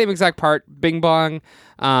same exact part. Bing Bong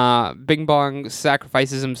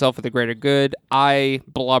sacrifices himself for the greater good. I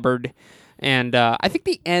blubbered, and I think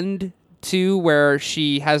the end too, where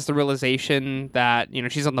she has the realization that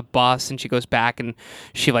she's on the bus and she goes back and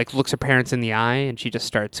she like looks her parents in the eye and she just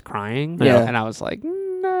starts crying. Yeah. And I was like,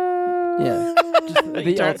 no. Yeah. Just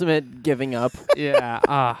the ultimate giving up.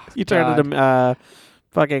 Yeah. You turned into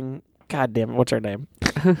fucking goddamn. What's her name?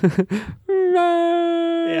 Yeah.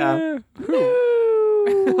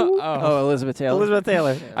 Oh, Elizabeth Taylor. Elizabeth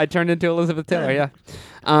Taylor. I turned into Elizabeth Taylor, yeah.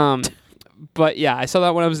 But yeah, I saw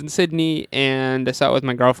that when I was in Sydney, and I saw it with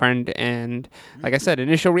my girlfriend, and like I said,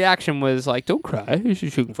 initial reaction was like, don't cry, you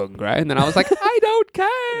shouldn't fucking cry. And then I was like, I don't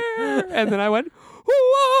care. And then I went,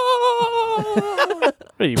 whoa. What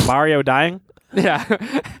are you, Mario dying? Yeah.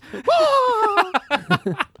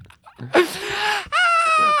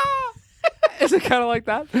 Is it kind of like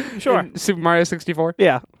that? Sure. In Super Mario 64?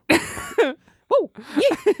 Yeah. Woo!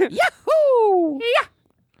 Yahoo! Yeah!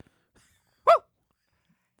 Woo!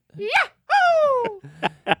 Yahoo!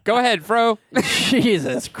 Go ahead, Fro.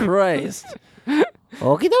 Jesus Christ.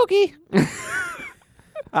 Okie dokie.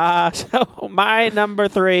 So my number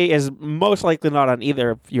 3 is most likely not on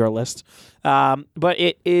either of your lists, but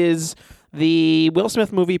it is the Will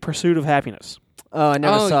Smith movie Pursuit of Happiness. Oh, I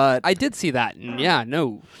never saw it. I did see that. Yeah,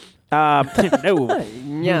 no. No.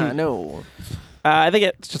 Yeah, no. I think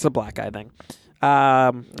it's just a black guy thing.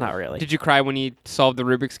 Not really. Did you cry when he solved the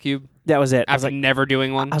Rubik's Cube That was it. I was after like, never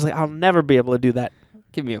doing one? I'll never be able to do that.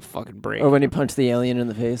 Give me a fucking break. Or when he punched the alien in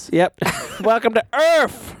the face. Yep. Welcome to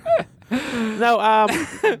Earth. No,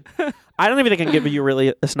 I don't even think I can give you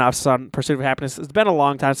really a synopsis on Pursuit of Happiness. It's been a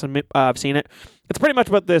long time since I've seen it. It's pretty much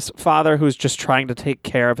about this father who's just trying to take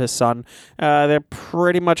care of his son. They're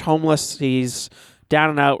pretty much homeless. He's down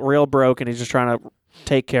and out, real broke, and he's just trying to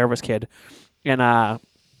take care of his kid. And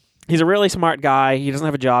he's a really smart guy. He doesn't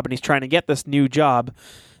have a job, and he's trying to get this new job.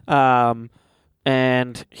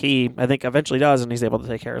 And he, I think, eventually does, and he's able to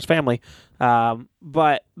take care of his family.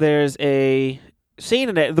 But there's a scene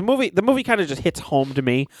in it. The movie kind of just hits home to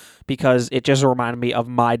me because it just reminded me of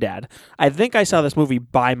my dad. I think I saw this movie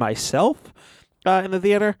by myself in the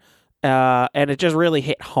theater, and it just really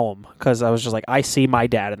hit home because I was just like, I see my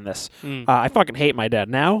dad in this. I fucking hate my dad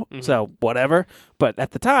now, so whatever. But at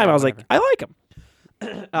the time, I was like, I like him.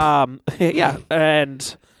 Yeah,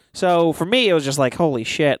 and so for me, it was just like, holy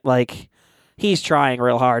shit, like he's trying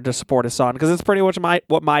real hard to support his son because it's pretty much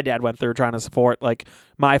what my dad went through, trying to support like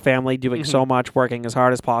my family, doing so much, working as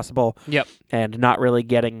hard as possible, Yep. and not really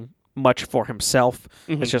getting much for himself.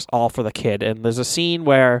 It's just all for the kid. And there's a scene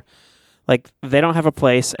where like they don't have a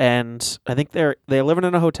place, and I think they're living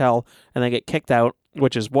in a hotel, and they get kicked out,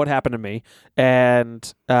 which is what happened to me. And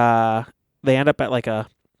they end up at like I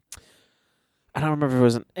don't remember if it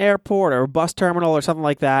was an airport or a bus terminal or something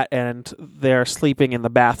like that, and they're sleeping in the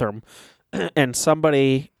bathroom. And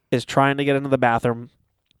somebody is trying to get into the bathroom,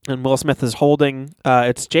 and Will Smith is holding,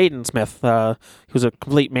 it's Jaden Smith, who's a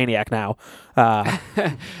complete maniac now,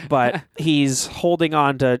 but he's holding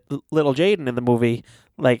on to little Jaden in the movie,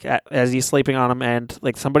 like as he's sleeping on him, and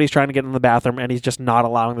like somebody's trying to get in the bathroom, and he's just not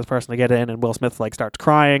allowing this person to get in, and Will Smith like starts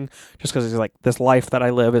crying just because he's like, this life that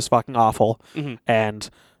I live is fucking awful, and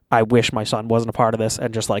I wish my son wasn't a part of this,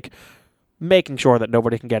 and just like making sure that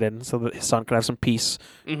nobody can get in so that his son can have some peace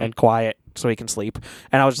and quiet so he can sleep.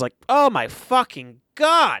 And I was just like, oh my fucking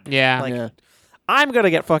God. Yeah. Like, I'm going to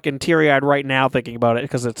get fucking teary-eyed right now thinking about it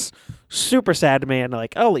because it's super sad to me, and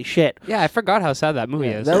like, holy shit. Yeah, I forgot how sad that movie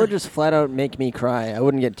is. That would just flat out make me cry. I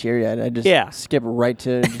wouldn't get teary-eyed. I'd just skip right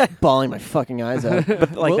to just bawling my fucking eyes out.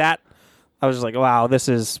 But like that, I was just like, wow, this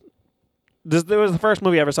was the first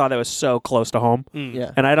movie I ever saw that was so close to home. Yeah.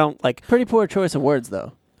 And I don't like... Pretty poor choice of words,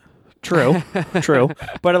 though. True.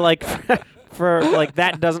 But like for like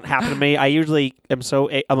that doesn't happen to me. I usually am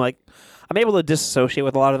I'm able to disassociate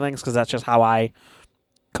with a lot of things because that's just how I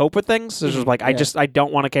cope with things. It's just like I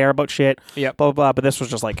don't want to care about shit. Yep. Blah, blah blah. But this was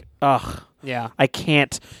just like, ugh. Yeah. I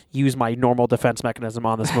can't use my normal defense mechanism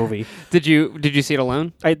on this movie. Did you see it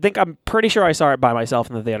alone? I'm pretty sure I saw it by myself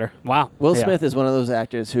in the theater. Wow. Will Yeah. Smith is one of those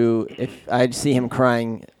actors who, if I see him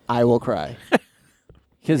crying, I will cry.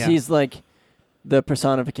 Because he's like the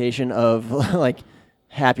personification of like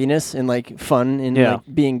happiness and like fun and like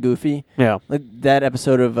being goofy. Yeah. Like that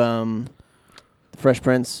episode of The Fresh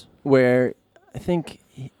Prince where I think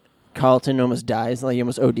Carlton almost dies, like he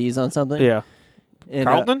almost ODs on something. Yeah. And,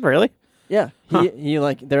 Carlton, really? Yeah. He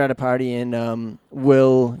like they're at a party and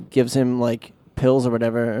Will gives him like pills or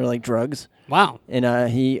whatever or like drugs. Wow. And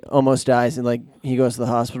he almost dies and like he goes to the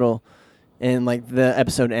hospital and like the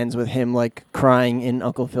episode ends with him like crying in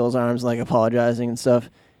Uncle Phil's arms, like apologizing and stuff.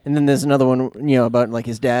 And then there's another one, about like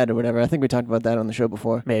his dad or whatever. I think we talked about that on the show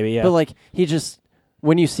before. Maybe, yeah. But like he just,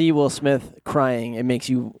 when you see Will Smith crying, it makes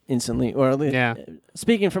you instantly, or at least, Yeah.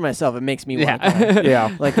 speaking for myself, it makes me Yeah. want to cry.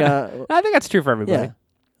 yeah. Like, I think that's true for everybody. yeah,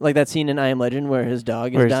 like that scene in I Am Legend where his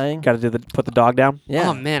dog Where is he's dying. Got to put the dog down. Yeah,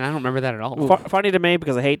 Oh man, I don't remember that at all. Funny to me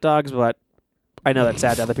because I hate dogs, but I know that's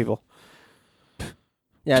sad to other people.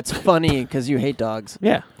 yeah, it's funny because you hate dogs.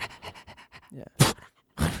 Yeah. Yeah.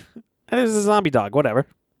 And there's a zombie dog, whatever.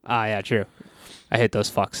 Ah, yeah, true. I hate those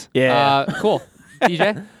fucks. Yeah. Cool.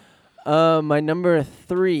 DJ? My number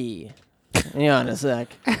 3. Hang on a sec.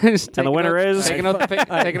 Just And the winner is- taking out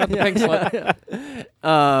the pink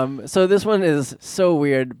slip. So this one is so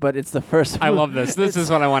weird, but it's the first. I love this. This is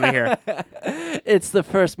what I want to hear. It's the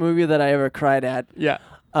first movie that I ever cried at. Yeah.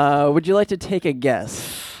 Would you like to take a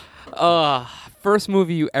guess? First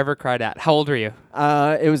movie you ever cried at. How old were you?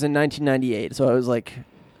 It was in 1998, so I was like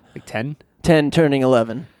Like 10? 10, turning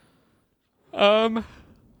 11.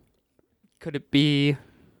 Could it be?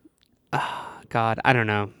 God, I don't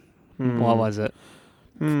know. What was it?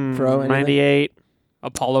 Bro, anything? 98.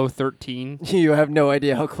 Apollo 13? You have no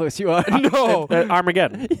idea how close you are. No.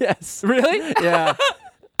 Armageddon. Yes. Really? Yeah.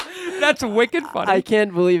 That's wicked funny. I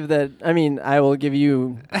can't believe that. I mean, I will give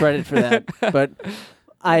you credit for that, but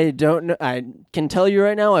I don't know. I can tell you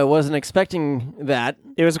right now, I wasn't expecting that.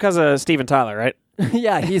 It was because of Steven Tyler, right?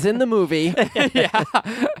 Yeah, he's in the movie. Yeah.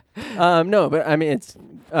 No, but I mean, it's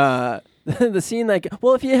the scene. Like,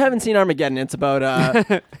 well, if you haven't seen Armageddon, it's about.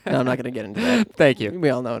 No, I'm not gonna get into that. Thank you. We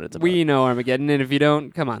all know what it's about. We know Armageddon, and if you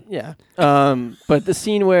don't, come on. Yeah. But the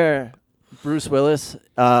scene where Bruce Willis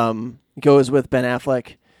goes with Ben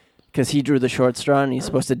Affleck because he drew the short straw and he's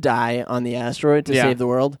supposed to die on the asteroid to Yeah. save the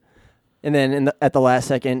world, and then at the last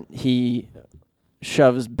second he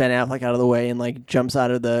shoves Ben Affleck out of the way and like jumps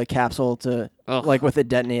out of the capsule to Ugh. like with a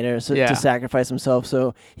detonator Yeah. to sacrifice himself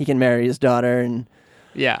so he can marry his daughter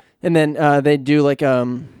Yeah. and then they do like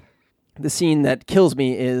the scene that kills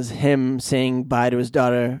me is him saying bye to his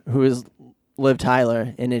daughter who is Liv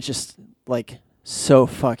Tyler, and it's just like so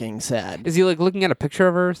fucking sad. Is he like looking at a picture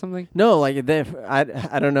of her or something? No, like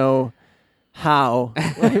I don't know how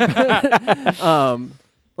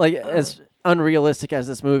like as unrealistic as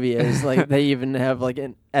this movie is, like they even have like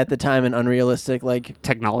at the time an unrealistic like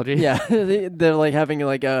Technology? yeah they're like having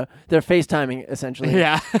like they're FaceTiming essentially.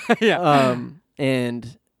 Yeah. Yeah.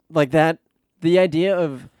 And like that, the idea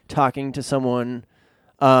of talking to someone,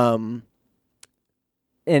 and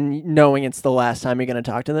knowing it's the last time you're going to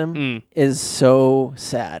talk to them Mm. is so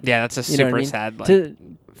sad. Yeah, that's a You know what super I mean? sad like, To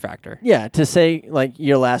factor. yeah, to say like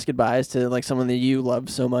your last goodbyes to like someone that you love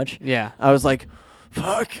so much. Yeah. I was like,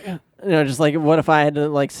 fuck. Just like, what if I had to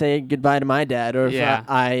like say goodbye to my dad, or if Yeah.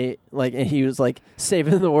 I like he was like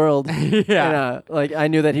saving the world. Yeah. And, like I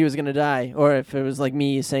knew that he was gonna die, or if it was like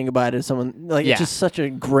me saying goodbye to someone. Like Yeah. it's just such a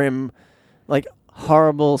grim, like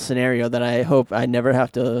horrible scenario that I hope I never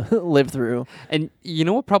have to live through. And you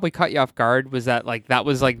know what probably caught you off guard was that that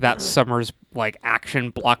was like that summer's like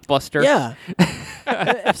action blockbuster. Yeah.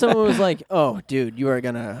 If someone was like, "Oh, dude, you are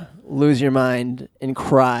gonna lose your mind and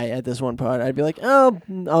cry at this one part," I'd be like, "Oh,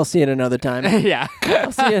 I'll see it another time. Yeah.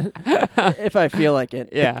 I'll see it if I feel like it."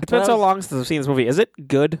 Yeah. It's been so long since I've seen this movie. Is it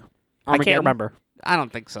good? I Armageddon? can't remember. I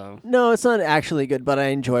don't think so. No, it's not actually good, but I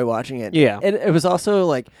enjoy watching it. Yeah. It was also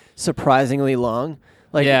like surprisingly long.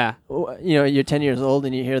 Like, Yeah. You're 10 years old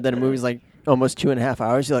and you hear that a movie's like almost 2.5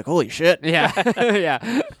 hours. You're like, holy shit. Yeah.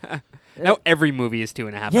 Yeah. Now every movie is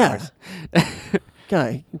 2.5 Yeah. hours.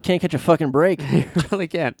 God, you can't catch a fucking break. You really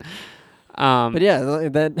can't. But yeah,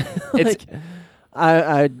 that like,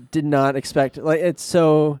 I did not expect, like, it's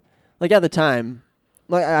so, like at the time,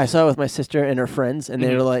 like I saw it with my sister and her friends, and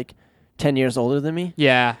they were like 10 years older than me.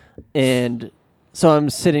 Yeah. And so I'm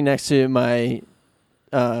sitting next to my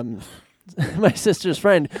my sister's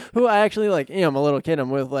friend, who I actually like. I'm a little kid. I'm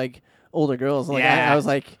with like older girls. Like Yeah. I was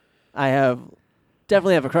like, I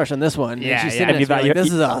definitely have a crush on this one. Yeah, And she's yeah. sitting And next to me, you like, this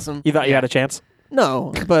thought is awesome. You thought you Yeah. had a chance?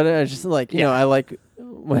 No, but just like Yeah. I like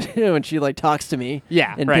when she like talks to me.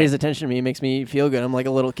 Yeah. And right. pays attention to me, it makes me feel good. I'm like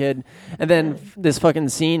a little kid. And then this fucking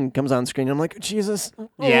scene comes on screen. I'm like, Jesus.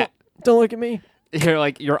 Yeah. Don't look at me. You're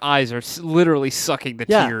like your eyes are literally sucking the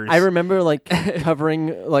Yeah. tears. I remember like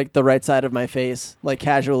covering like the right side of my face, like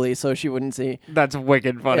casually, so she wouldn't see. That's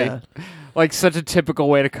wicked funny. Yeah. Like such a typical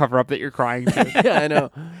way to cover up that you're crying too. Yeah, I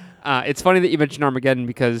know. It's funny that you mentioned Armageddon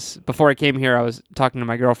because before I came here, I was talking to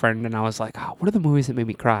my girlfriend and I was like, "Oh, what are the movies that made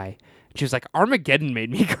me cry?" And she was like, "Armageddon made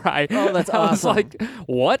me cry." Oh, that's I was awesome. like,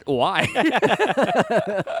 "What? Why?" So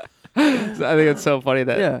I think it's so funny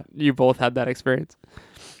that Yeah. you both had that experience.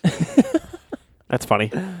 That's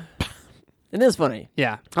funny. It is funny.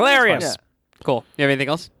 Yeah. Hilarious. Yeah. Cool. You have anything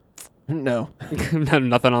else? No.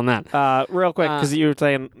 Nothing on that. Real quick, because you were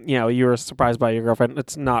saying, you were surprised by your girlfriend.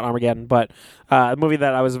 It's not Armageddon, but a movie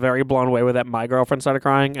that I was very blown away with that my girlfriend started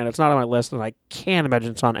crying, and it's not on my list, and I can't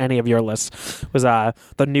imagine it's on any of your lists, was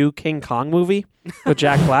the new King Kong movie with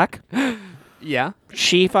Jack Black. Yeah.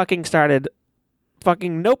 She fucking started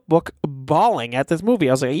fucking Notebook bawling at this movie.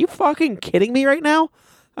 I was like, are you fucking kidding me right now?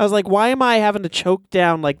 I was like, why am I having to choke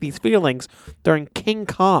down like these feelings during King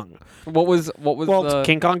Kong? What was the...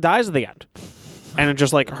 King Kong dies at the end. And it's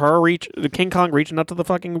just like King Kong reaching out to the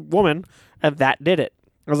fucking woman, and that did it.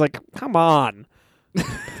 I was like, come on. It's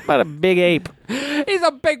about a big ape. He's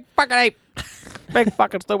a big fucking ape. Big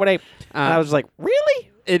fucking stupid ape. And I was like,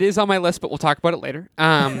 really? It is on my list, but we'll talk about it later.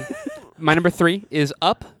 My number 3 is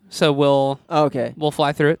Up, so we'll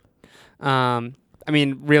fly through it. I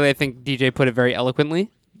mean, really, I think DJ put it very eloquently.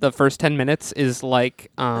 The first 10 minutes is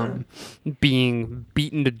like being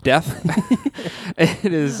beaten to death.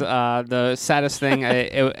 It is the saddest thing.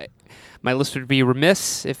 My list would be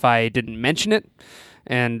remiss if I didn't mention it.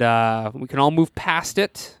 And we can all move past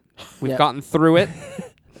it. We've gotten through it.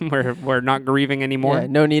 We're not grieving anymore. Yeah,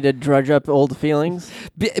 no need to drudge up old feelings.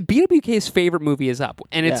 BWK's favorite movie is Up,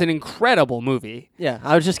 and it's an incredible movie. Yeah,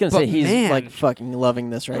 I was just going to say he's man. like fucking loving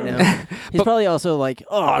this right now. He's probably also like,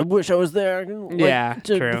 oh, I wish I was there. To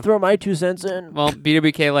true. Throw my 2 cents in. Well,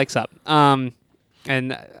 BWK likes Up. And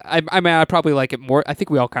I mean, I probably like it more. I think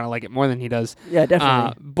we all kind of like it more than he does. Yeah,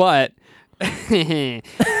 definitely. But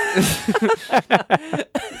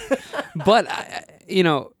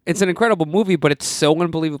it's an incredible movie, but it's so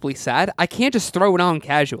unbelievably sad. I can't just throw it on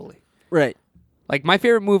casually. Right. Like, my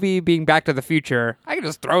favorite movie being Back to the Future, I can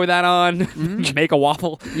just throw that on, make a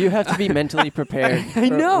waffle. You have to be mentally prepared I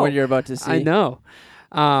know. what you're about to see. I know.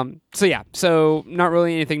 So not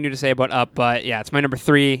really anything new to say about Up, but yeah, it's my number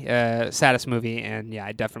 3 saddest movie, and yeah,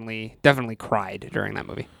 I definitely cried during that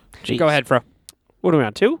movie. Jeez. Go ahead, Fro. What are we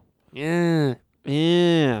on, 2? Yeah.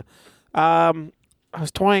 Yeah. I was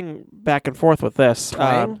toying back and forth with this.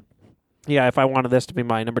 Yeah, if I wanted this to be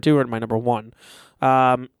my number 2 or my number 1.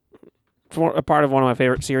 A part of one of my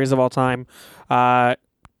favorite series of all time,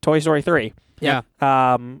 Toy Story 3. Yeah.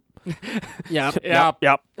 Yep.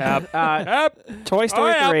 Toy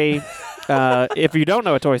Story 3. If you don't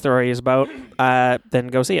know what Toy Story is about, then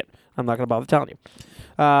go see it. I'm not going to bother telling you.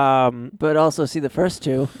 But also see the first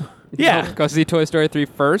 2. Yeah. Go see Toy Story 3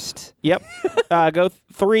 first. Yep. Go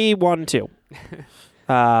 3, 1, 2.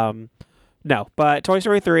 No, but Toy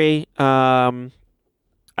Story 3. I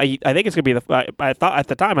think it's gonna be I thought at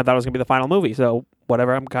the time I thought it was gonna be the final movie. So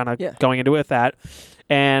whatever. I'm kind of going into it with that.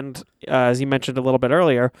 And as you mentioned a little bit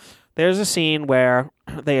earlier, there's a scene where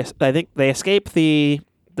I think they escape the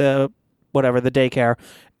daycare,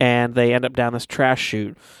 and they end up down this trash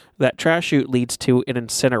chute. That trash chute leads to an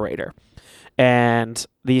incinerator. And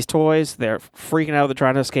these toys, they're freaking out. They're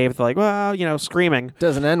trying to escape. They're like, well, screaming.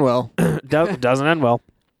 Doesn't end well. Doesn't end well.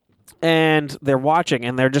 And they're watching,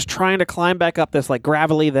 and they're just trying to climb back up this like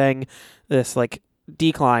gravelly thing, this like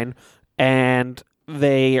decline, and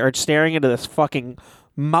they are staring into this fucking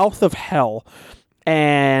mouth of hell.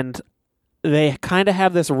 And they kind of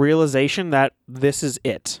have this realization that this is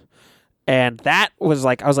it. And that was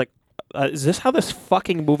like, I was like, is this how this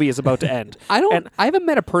fucking movie is about to end? I haven't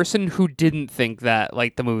met a person who didn't think that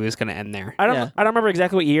like the movie was going to end there. I don't remember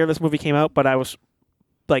exactly what year this movie came out, but I was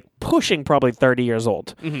like pushing probably 30 years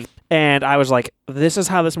old. Mm-hmm. And I was like, this is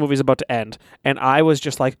how this movie's about to end. And I was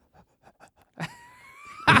just like,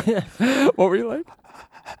 what were you like?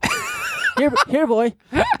 Here, boy.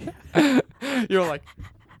 You were like,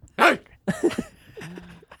 I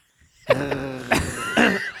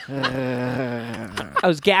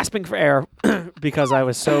was gasping for air because I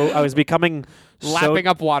was becoming lapping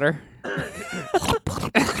up water.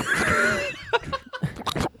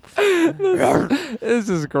 This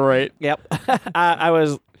is great. Yep. I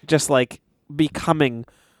was just like becoming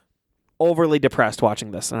overly depressed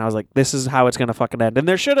watching this, and I was like, this is how it's going to fucking end. And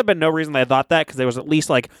there should have been no reason I thought that, because there was at least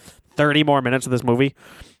like 30 more minutes of this movie.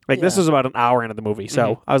 Like this was about an hour into the movie.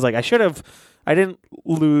 So I was like, I didn't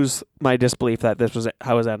lose my disbelief that this was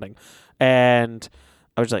how it was ending. And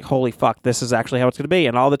I was like, holy fuck, this is actually how it's going to be.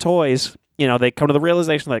 And all the toys, they come to the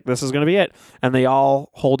realization like this is going to be it. And they all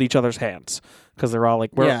hold each other's hands because they're all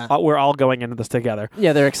like, we're all going into this together.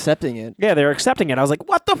 Yeah, they're accepting it. Yeah, they're accepting it. I was like,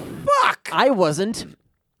 what the fuck? I wasn't.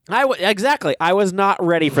 Exactly. I was not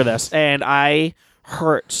ready for this. And I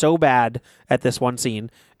hurt so bad at this one scene.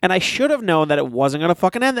 And I should have known that it wasn't going to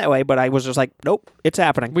fucking end that way, but I was just like, nope, it's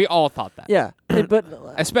happening. We all thought that. Yeah, but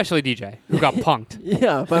especially DJ, who got punked.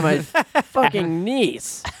 Yeah, by my fucking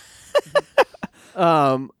niece.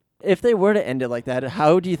 If they were to end it like that,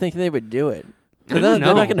 how do you think they would do it? I don't They're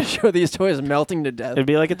know. not going to show these toys melting to death. It'd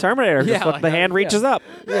be like a Terminator. Yeah, Just look, like the that, hand reaches up.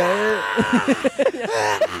 Yeah.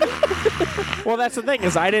 Well, that's the thing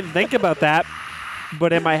is I didn't think about that,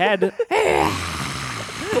 but in my head,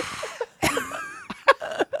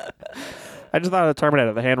 I just thought of the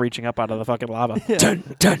Terminator, the hand reaching up out of the fucking lava. Dun,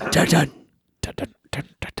 dun, dun, dun. Dun, dun, dun,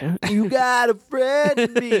 dun, dun. You got a friend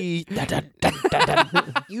in me. Dun, dun, dun, dun,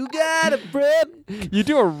 dun. You got a friend. You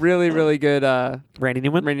do a really, really good Randy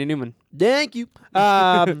Newman. Randy Newman. Thank you.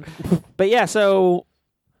 But yeah, so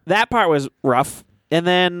that part was rough, and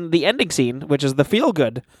then the ending scene, which is the feel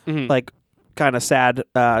good, like kind of sad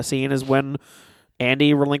scene, is when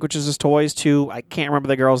Andy relinquishes his toys to I can't remember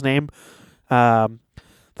the girl's name, the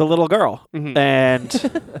little girl, and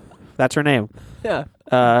that's her name. Yeah.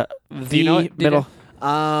 The you know it, middle.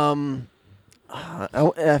 I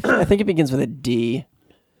think it begins with a D.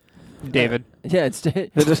 David. Yeah, it's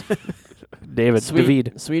David, David.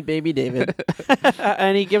 Sweet baby David.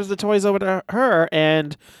 And he gives the toys over to her,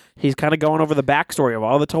 and he's kind of going over the backstory of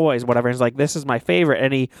all the toys, whatever. He's like, "This is my favorite,"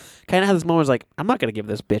 and he kind of has this moment, like, "I'm not gonna give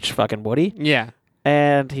this bitch fucking Woody," Yeah.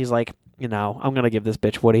 and he's like, "I'm gonna give this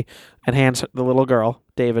bitch Woody," and hands the little girl,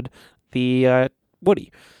 David, the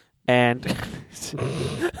Woody, and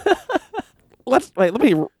let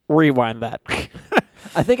me rewind that.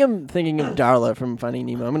 I think I'm thinking of Darla from Finding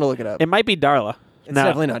Nemo. I'm gonna look it up. It might be Darla. It's No.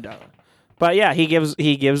 definitely not Darla. But yeah, he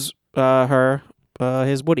gives her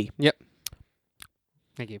his Woody. Yep.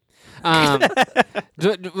 Thank you.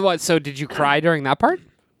 What? So did you cry during that part?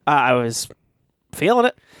 I was feeling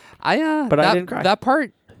it. But I didn't cry. That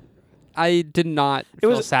part, I did not feel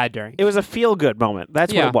was- sad during. It was a feel good moment.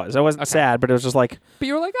 That's Yeah. what it was. I wasn't Okay. sad, but it was just like But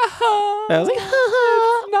you were like, ah. I was like,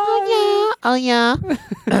 oh yeah.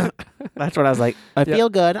 That's what I was like. I feel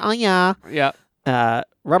good. Oh yeah. Yeah.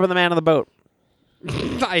 Rubbing the man on the boat.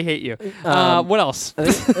 I hate you. Um, What else?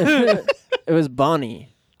 It was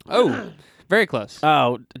Bonnie. Oh, very close.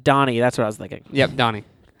 Oh, Donnie. That's what I was thinking. Yep, Donnie.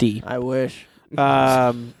 D. I wish.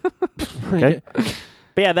 Okay.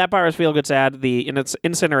 But yeah, that part was feel good sad. The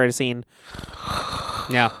incinerator scene,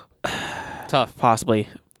 Yeah. Tough. possibly.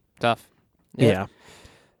 Tough. Yeah.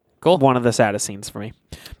 Cool. One of the saddest scenes for me.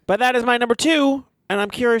 But that is my number 2, and I'm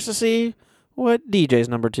curious to see what DJ's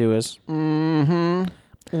number 2 is. Mm-hmm.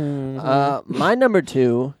 My number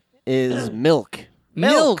 2 is Milk.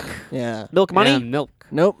 Milk. Yeah. Milk Money. Yeah, milk.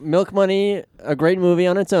 Nope. Milk Money, a great movie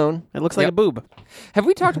on its own. It looks like Yep. a boob. Have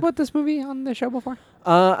we talked about this movie on the show before?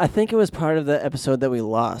 I think it was part of the episode that we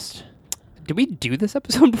lost. Did we do this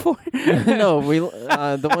episode before? No, we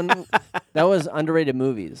the one that was underrated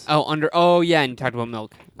movies. Oh yeah, and you talked about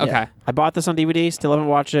milk. Okay. Yeah. I bought this on DVD. Still haven't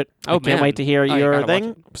watched it. Oh, I can't man. wait to hear Oh, you your gotta watch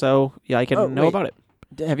thing. So yeah, I can Oh, know wait. about it.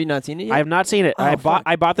 Have you not seen it yet? I have not seen it. Oh, I bought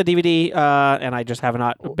fuck. the DVD, and I just have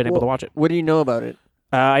not been able to watch it. What do you know about it?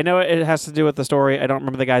 I know it has to do with the story. I don't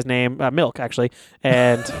remember the guy's name. Milk, actually.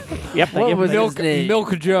 And yep, thank What you. was Milk. his name?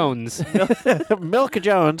 Milk Jones. Milk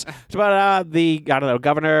Jones. It's about the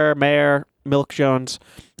governor, mayor, Milk Jones,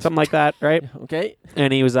 something like that, right? Okay.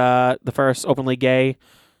 And he was the first openly gay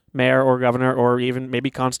mayor or governor or even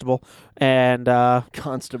maybe constable. And I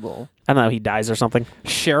Constable. don't know, he dies or something.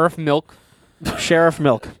 Sheriff Milk. Sheriff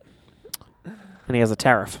Milk. And he has a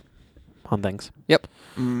tariff on things. Yep.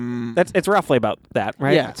 It's roughly about that,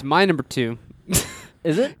 right? Yeah. It's my number 2.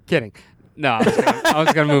 Is it? Kidding. No, I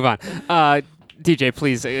was gonna move on. DJ,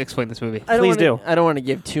 please explain this movie. Please do. I don't want to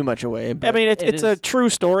give too much away. I But mean, it's a true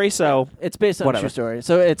story, so It's based on a whatever. true story.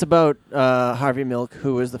 So it's about Harvey Milk,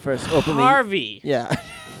 who was the first openly. Harvey. Yeah.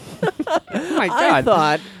 Oh my I God.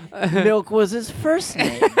 thought Milk was his first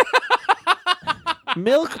name.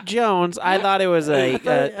 Milk Jones. I thought it was I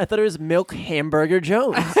thought it was Milk Hamburger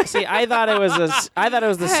Jones. see. I thought it was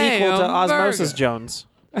the sequel to Osmosis Hamburger. Jones.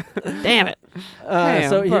 Damn it!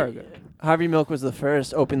 So Hamburger. Harvey Milk was the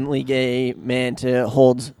first openly gay man to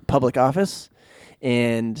hold public office,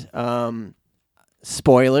 and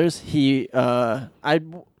spoilers, he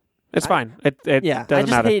It's fine. It yeah, I doesn't just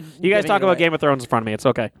matter. hate You guys giving talk it about away. Game of Thrones in front of me. It's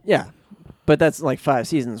okay. yeah, but that's like 5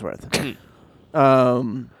 seasons worth.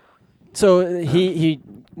 So he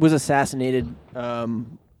was assassinated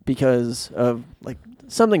because of like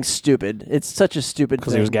something stupid. It's such a stupid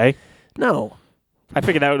Because thing. he was gay. No. I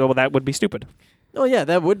figured out that would be stupid. Oh yeah,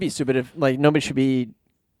 that would be stupid if like nobody should be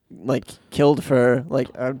like killed for like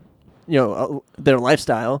their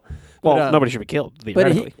lifestyle. Well, But, nobody should be killed. But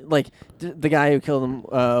Theoretically. he, like the guy who killed him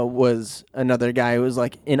was another guy who was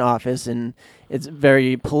like in office, and it's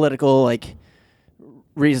very political like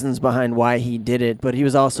reasons behind why he did it. But he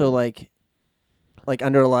was also like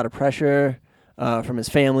under a lot of pressure. from his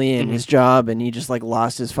family and his job, and he just like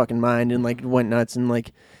lost his fucking mind and like went nuts and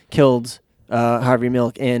like killed Harvey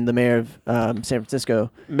Milk and the mayor of San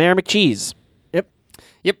Francisco. Mayor McCheese. Yep.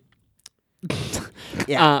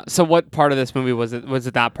 Yeah. So what part of this movie was it? Was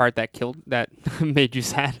it that part that made you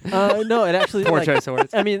sad? No, it actually Poor like, choice of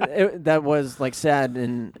words. I mean, that was like sad,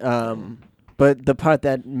 and but the part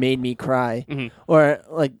that made me cry, or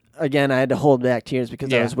like again, I had to hold back tears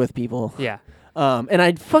because I was with people. Yeah. And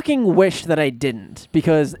I fucking wish that I didn't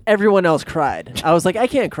because everyone else cried. I was like, I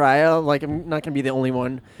can't cry. I'm not gonna be the only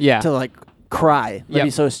one Yeah. to like cry. That'd be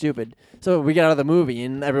Yep. so stupid. So we get out of the movie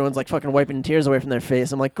and everyone's like fucking wiping tears away from their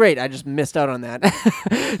face. I'm like, great, I just missed out on that.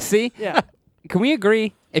 See? Yeah. Can we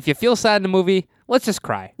agree? If you feel sad in a movie, let's just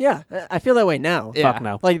cry. Yeah, I feel that way now. Yeah. Fuck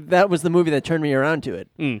no. Like that was the movie that turned me around to it.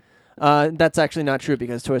 Mm. That's actually not true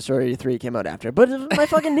because Toy Story 3 came out after. But it was my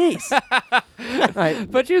fucking niece. Right.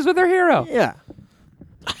 But she was with her hero. Yeah.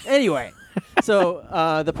 Anyway,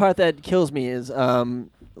 so the part that kills me is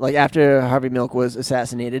like after Harvey Milk was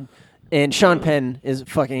assassinated, and Sean Penn is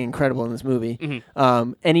fucking incredible in this movie.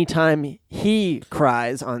 Anytime he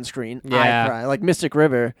cries on screen, Yeah. I cry. Like Mystic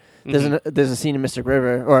River, there's a scene in Mystic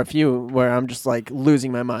River, or a few, where I'm just like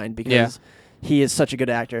losing my mind because he is such a good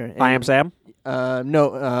actor. And, I Am Sam.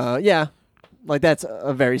 yeah. Like that's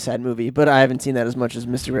a very sad movie, but I haven't seen that as much as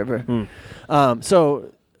Mystic River.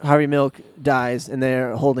 So Harvey Milk dies, and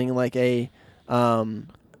they're holding like a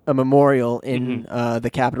memorial in the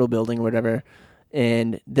Capitol building or whatever,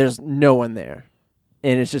 and there's no one there,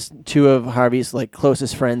 and it's just two of Harvey's like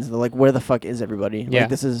closest friends. They're like, "Where the fuck is everybody?" Yeah. Like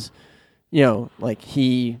this is, like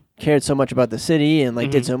he cared so much about the city and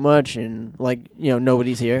like did so much, and like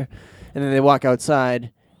nobody's here, and then they walk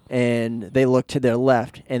outside. And they look to their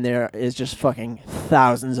left, and there is just fucking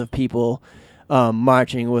thousands of people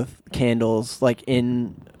marching with candles, like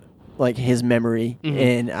in like his memory.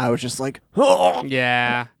 And I was just like, oh!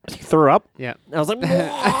 Yeah. Threw up. Yeah. I was like,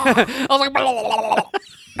 I was like,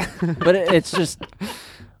 but it's just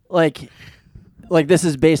like this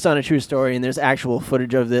is based on a true story, and there's actual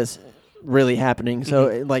footage of this really happening. So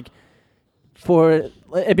it'd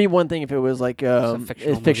be one thing if it was like a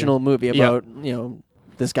fictional movie about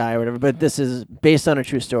this guy or whatever, but this is based on a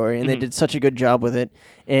true story, and they did such a good job with it.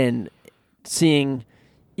 And seeing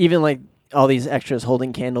even like all these extras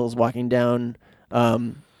holding candles walking down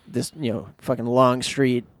this fucking long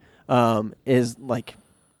street is like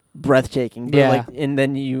breathtaking. But, Yeah. like, and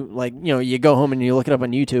then you go home and you look it up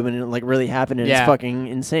on YouTube, and it like really happened, and it's fucking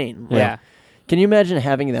insane. Like, yeah. can you imagine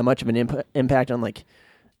having that much of an impact on like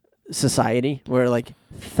society, where like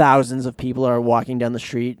thousands of people are walking down the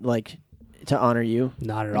street like to honor you?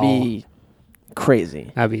 Not at It'd all. be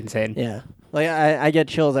crazy. That'd be insane. Yeah, like I get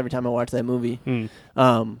chills every time I watch that movie. Mm.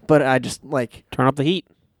 But I just like Turn up the heat.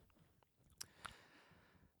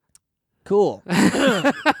 cool.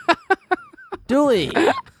 Dooley,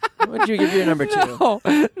 what'd you give your number two?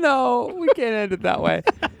 No, we can't end it that way.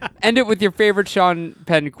 End it with your favorite Sean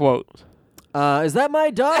Penn quote. Is that my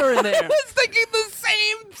daughter in there? I was thinking the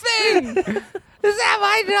same thing. Is that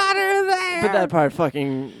my daughter in there? But that part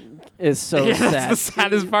fucking is so Yeah, sad. that's the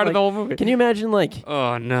saddest part of the whole movie. Can you imagine like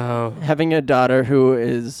Oh no. having a daughter who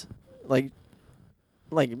is like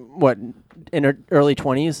what, in her early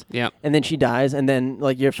 20s, Yeah. and then she dies, and then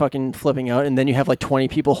like you're fucking flipping out, and then you have like 20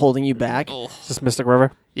 people holding you back? Is this Mystic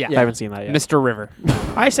River? Yeah. I haven't seen that yet. Mr. River.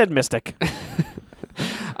 I said Mystic.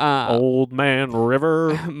 Old Man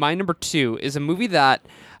River. My number two is a movie that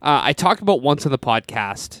I talked about once on the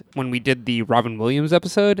podcast when we did the Robin Williams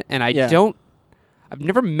episode, and I've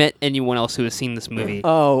never met anyone else who has seen this movie.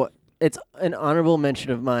 Oh, it's an honorable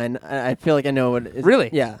mention of mine. I feel like I know what it is. Really?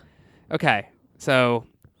 Yeah. Okay, so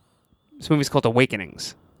this movie's called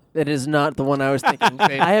Awakenings. It is not the one I was thinking.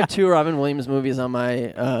 I have two Robin Williams movies on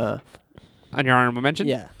my On your honorable mention?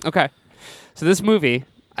 yeah. Okay. So this movie,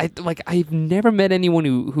 I've never met anyone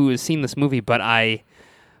who has seen this movie, but I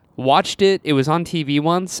watched it. It was on TV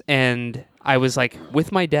once, and I was like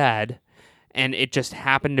with my dad, and it just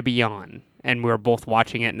happened to be on, and we were both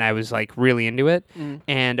watching it, and I was like really into it.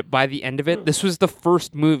 And by the end of it, this was the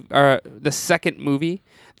the second movie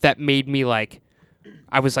that made me like,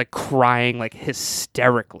 I was like crying like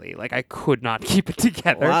hysterically, like I could not keep it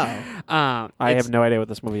together. Wow. I have no idea what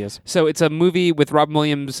this movie is. So it's a movie with Robin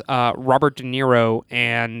Williams, Robert De Niro,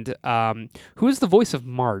 and who is the voice of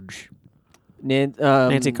Marge?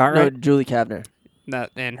 Nancy Cartwright? No, Julie Kavner.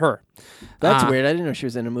 And her. That's weird. I didn't know she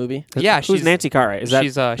was in a movie. Yeah, Who's Nancy Cartwright? Is that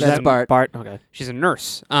she's That's a, Bart. Bart? Okay. She's a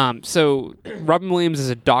nurse. So Robin Williams is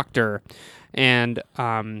a doctor, and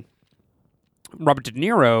Robert De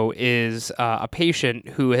Niro is a patient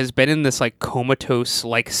who has been in this like comatose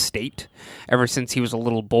like state ever since he was a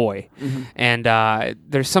little boy, and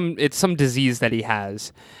it's some disease that he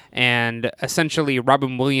has, and essentially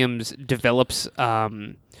Robin Williams develops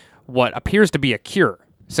what appears to be a cure.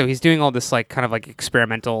 So he's doing all this like kind of like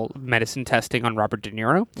experimental medicine testing on Robert De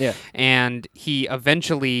Niro, and he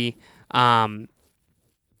eventually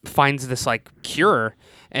finds this like cure,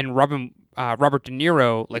 and Robert De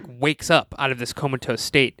Niro like wakes up out of this comatose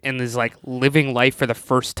state and is like living life for the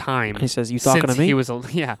first time. He says, "You talking since to me?" He was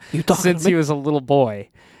since he was a little boy,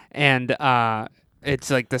 and it's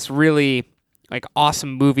like this really like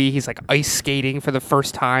awesome movie. He's like ice skating for the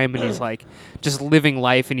first time, and he's like just living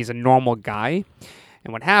life, and he's a normal guy.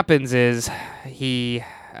 And what happens is he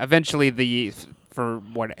eventually for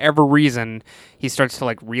whatever reason he starts to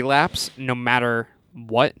like relapse no matter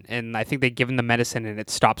what, and I think they give him the medicine and it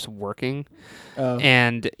stops working.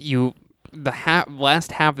 And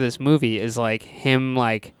last half of this movie is like him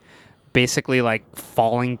like basically like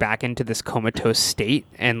falling back into this comatose state,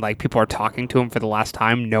 and like people are talking to him for the last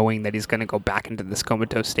time knowing that he's going to go back into this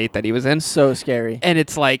comatose state that he was in. So scary. And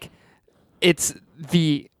it's like it's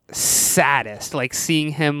the saddest, like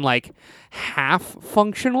seeing him like half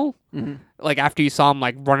functional, like after you saw him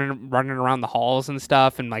like running around the halls and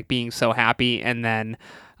stuff and like being so happy, and then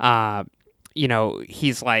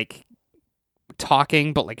he's like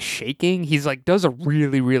talking but like shaking. He's like does a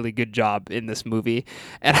really really good job in this movie,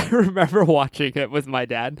 and I remember watching it with my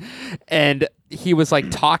dad, and he was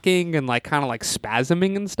like talking and like kind of like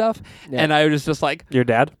spasming and stuff, and I was just like, Your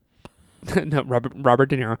dad? no, Robert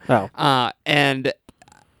De Niro. Oh. And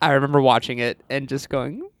I remember watching it and just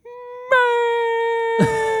going,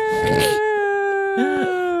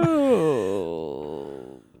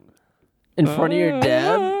 in front of your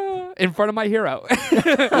dad? In front of my hero.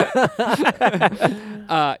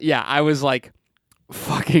 I was like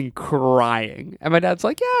fucking crying. And my dad's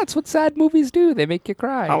like, yeah, it's what sad movies do. They make you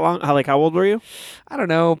cry. How old were you? I don't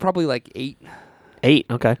know, probably like 8. 8,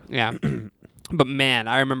 okay. Yeah. But man,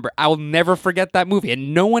 I remember, I will never forget that movie.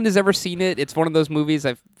 And no one has ever seen it. It's one of those movies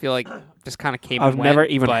I feel like just kind of came and went. I've never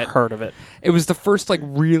even but heard of it. It was the first like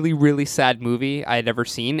really, really sad movie I had ever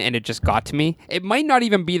seen, and it just got to me. It might not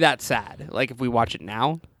even be that sad, like if we watch it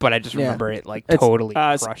now, but I just remember it like totally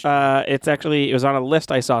crushed me. It was on a list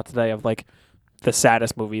I saw today of like the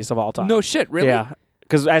saddest movies of all time. No shit, really? Yeah.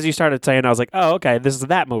 Because as you started saying, I was like, oh, okay, this is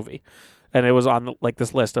that movie. And it was on like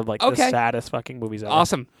this list of like the saddest fucking movies ever.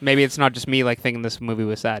 Awesome. Maybe it's not just me like thinking this movie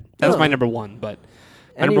was sad. That's my number one, but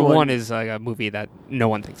my number one is like a movie that no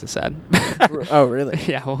one thinks is sad. Oh, really?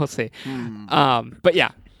 Yeah, we'll see. But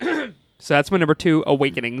yeah. So that's my number 2,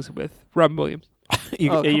 Awakenings with Robin Williams. Come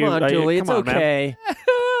on, Julie. It's come on, okay.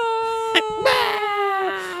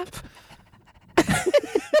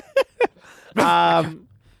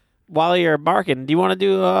 While you're barking, do you want to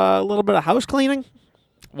do a little bit of house cleaning?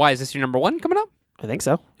 Why is this your number 1 coming up? I think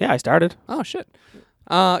so. Yeah, I started. Oh shit.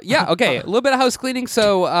 Yeah. Okay. A little bit of house cleaning.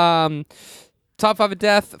 So, Top 5 of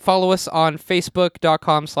Death. Follow us on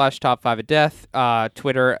Facebook.com/Top 5 of Death,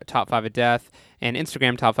 Twitter Top 5 of Death, and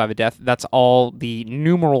Instagram Top 5 of Death. That's all the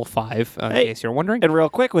numeral 5. In case you're wondering. And real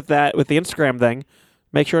quick with the Instagram thing,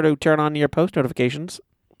 make sure to turn on your post notifications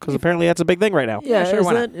because apparently that's a big thing right now. Yeah, sure,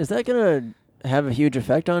 why not? is that gonna have a huge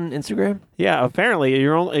effect on Instagram? Yeah, apparently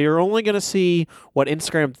you're only going to see what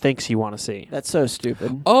Instagram thinks you want to see. That's so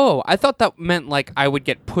stupid. Oh, I thought that meant like I would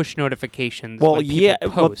get push notifications. Well, when people yeah,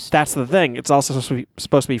 well, post. that's the thing. It's also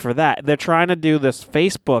supposed to be for that. They're trying to do this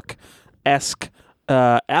Facebook-esque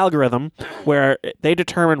algorithm where they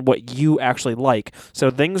determine what you actually like.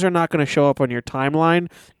 So things are not going to show up on your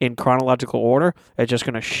timeline in chronological order. They're just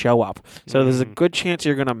going to show up. So there's a good chance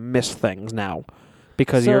you're going to miss things now.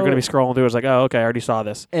 Because you're going to be scrolling through. It's like, oh, okay, I already saw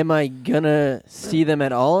this. Am I gonna see them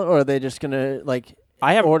at all, or are they just gonna like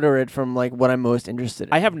order it from like what I'm most interested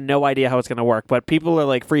in? I have no idea how it's going to work, but people are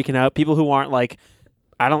like freaking out. People who aren't like,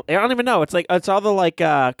 I don't even know. It's like it's all the like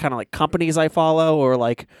kind of like companies I follow or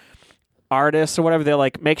like artists or whatever. They're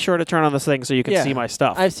like, make sure to turn on this thing so you can see my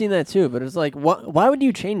stuff. I've seen that too, but it's like, why would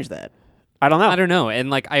you change that? I don't know. I don't know. And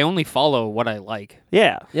like I only follow what I like.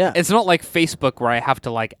 Yeah. It's not like Facebook where I have to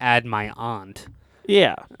like add my aunt.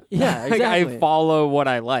 Yeah. Yeah, Like, exactly. I follow what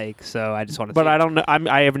I like, so I just want to. But I don't know.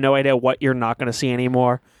 I have no idea what you're not going to see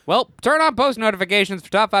anymore. Well, turn on post notifications for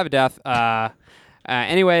Top 5 of Death.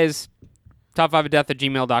 Anyways,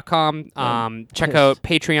 top5ofdeath@gmail.com. Check out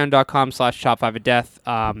patreon.com/top5 of death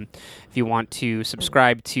if you want to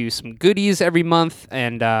subscribe to some goodies every month,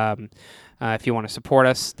 and if you want to support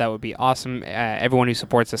us, that would be awesome. Everyone who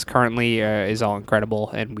supports us currently is all incredible,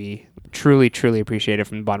 and we truly, truly appreciate it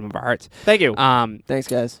from the bottom of our hearts. Thank you. Thanks,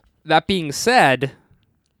 guys. that being said,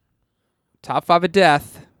 top 5 of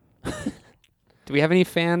death. Do we have any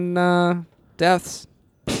fan deaths?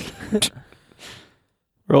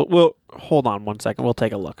 We'll hold on one second. We'll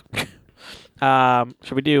take a look.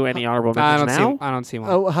 Should we do any honorable mentions now? I don't see one.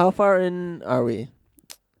 Oh, how far in are we?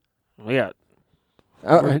 Yeah,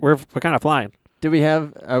 Oh, we're kind of flying.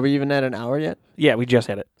 Are we even at an hour yet? Yeah, we just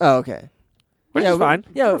hit it, Oh, okay. which Yeah, is fine.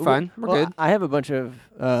 Yeah, We're fine. We're well, good. I have a bunch of.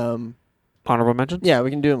 Honorable mentions. Yeah, we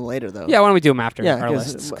can do them later though. Yeah, why don't we do them after Yeah, our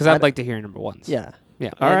 'cause lists? Because I I'd d- like to hear number ones. Yeah. Yeah.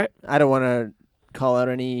 All right. I don't want to call out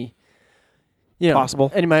any.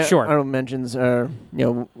 Possible. Any of my Sure. honorable mentions are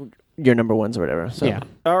your number ones or whatever. So. Yeah.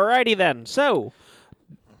 Alrighty then. So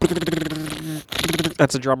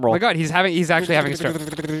that's a drum Oh roll. my God, he's actually having a stroke.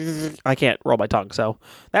 I can't roll my tongue, so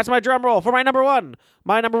that's my drum roll for my number one.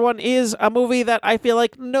 My number one is a movie that I feel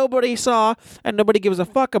like nobody saw and nobody gives a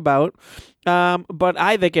fuck about, but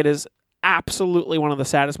I think it is absolutely one of the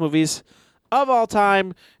saddest movies of all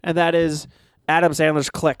time, and that is Adam Sandler's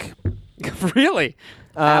Click. Really?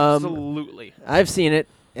 Absolutely. I've seen it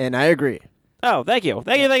and I agree. Oh, thank you.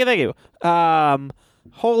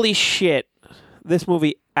 Holy shit. This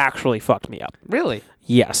movie actually fucked me up. Really?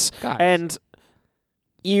 Yes. Guys. And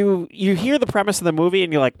you hear the premise of the movie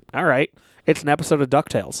and you're like, all right, it's an episode of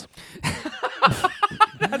DuckTales.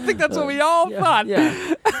 I think that's what we all thought.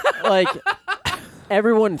 Yeah. Like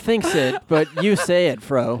everyone thinks it, but you say it,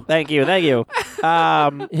 Fro. Thank you. You're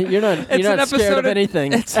not scared of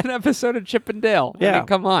anything. It's an episode of Chip and Dale. I Yeah. mean,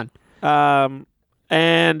 come on.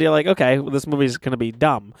 And you're like, okay, well, this movie's going to be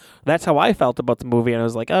dumb. That's how I felt about the movie. And I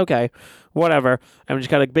was like, okay, whatever. And we just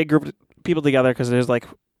got a big group of people together because there's like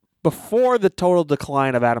before the total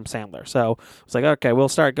decline of Adam Sandler. So it's like, okay, we'll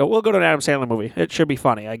go to an Adam Sandler movie. It should be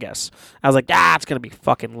funny, I guess. I was like, it's going to be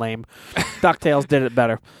fucking lame. DuckTales did it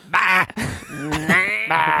better.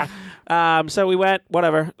 So we went,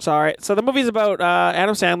 whatever. Sorry. So the movie's about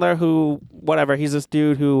Adam Sandler, who, whatever, he's this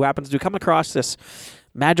dude who happens to come across this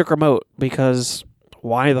magic remote because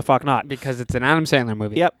why the fuck not? Because it's an Adam Sandler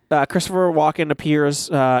movie. Yep. Christopher Walken appears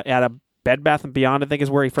at a Bed Bath & Beyond, I think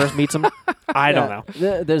is where he first meets him. I don't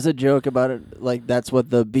know. There's a joke about it, like that's what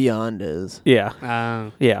the Beyond is. Yeah.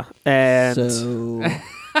 Yeah. And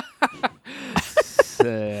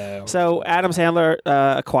so Adam Sandler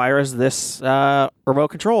acquires this remote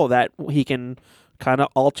control that he can kind of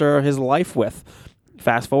alter his life with.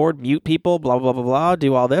 Fast forward, mute people, blah, blah, blah, blah,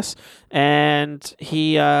 do all this. And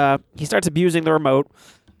he starts abusing the remote.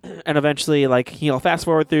 And eventually, like, he'll fast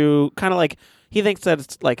forward through kind of like, he thinks that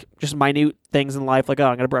it's like just minute things in life, like, oh,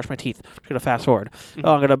 I'm gonna brush my teeth. I'm gonna fast forward.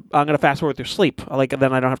 Oh, I'm gonna fast forward through sleep. Like,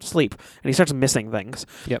 then I don't have to sleep. And he starts missing things.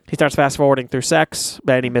 Yep. He starts fast forwarding through sex,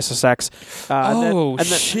 and he misses sex. And then-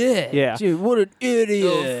 shit. yeah. Dude, what an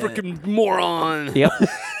idiot! Freaking moron. Yep.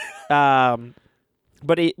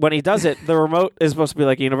 But when he does it, the remote is supposed to be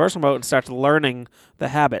like a universal remote and starts learning the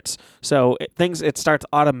habits. So it starts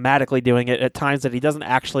automatically doing it at times that he doesn't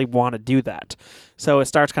actually want to do that. So it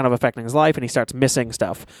starts kind of affecting his life, and he starts missing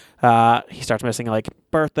stuff. He starts missing like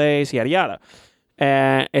birthdays, yada yada,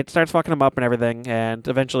 and it starts fucking him up and everything. And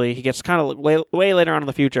eventually, he gets kind of way later on in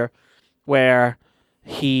the future, where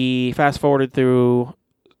he fast forwarded through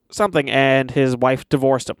something, and his wife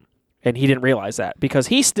divorced him, and he didn't realize that because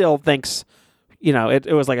he still thinks.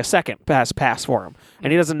 It was like a second pass for him.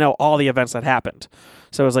 And he doesn't know all the events that happened.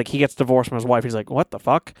 So it was like he gets divorced from his wife. He's like, what the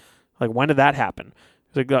fuck? Like, when did that happen?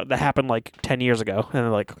 He's like, that happened like 10 years ago. And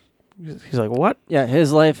he's like, what? Yeah,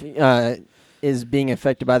 his life is being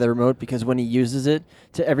affected by the remote because when he uses it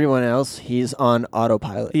to everyone else, he's on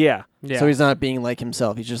autopilot. Yeah. So he's not being like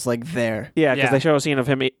himself. He's just like there. Yeah, because Yeah. they show a scene of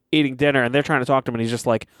him eating dinner, and they're trying to talk to him, and he's just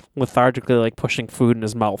like lethargically like pushing food in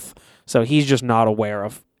his mouth. So he's just not aware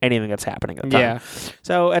of anything that's happening at the time. Yeah.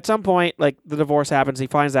 So at some point, like the divorce happens, he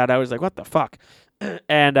finds that out. He's like, "What the fuck?"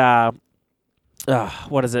 And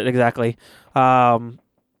what is it exactly?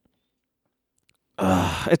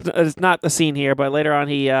 It's not the scene here, but later on,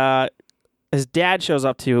 his dad shows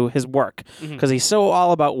up to his work because he's so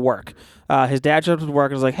all about work. His dad shows up to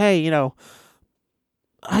work and is like, "Hey,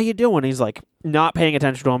 how you doing?" He's like not paying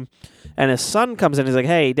attention to him, and his son comes in. He's like,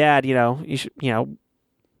 "Hey, Dad, you should,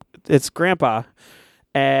 it's Grandpa."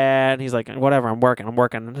 And he's like, whatever, I'm working.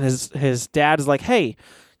 And his dad is like, hey,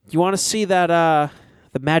 you want to see that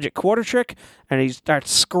the magic quarter trick? And he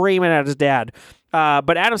starts screaming at his dad.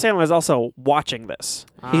 But Adam Sandler is also watching this.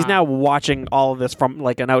 He's now watching all of this from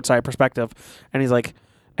like an outside perspective. And he's like,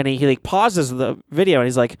 and he like pauses the video and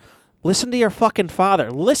he's like, listen to your fucking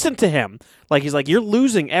father. Listen to him. Like, he's like, you're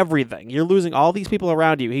losing everything. You're losing all these people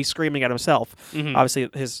around you. He's screaming at himself. Obviously,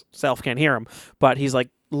 his self can't hear him. But he's like,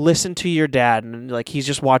 listen to your dad. And, like, he's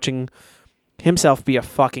just watching himself be a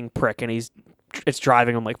fucking prick, and it's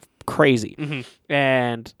driving him like crazy.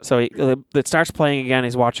 And so it starts playing again.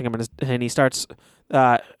 He's watching him, and he starts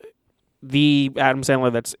the Adam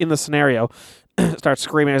Sandler that's in the scenario starts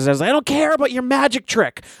screaming and says, "I don't care about your magic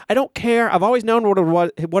trick. I don't care. I've always known what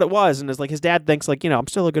it was." And it's like his dad thinks like, I'm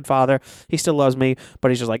still a good father. He still loves me, but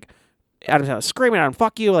he's just like Adam Sandler screaming at him,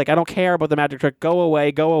 "Fuck you! Like I don't care about the magic trick. Go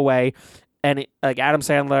away, go away." And like Adam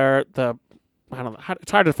Sandler, I don't know.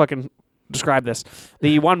 It's hard to fucking describe this.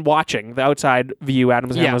 The one watching the outside view,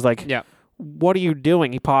 Adam Sandler was like, "What are you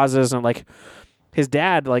doing?" He pauses and like. His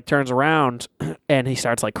dad like turns around and he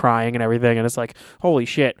starts like crying and everything, and it's like, holy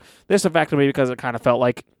shit. This affected me because I kind of felt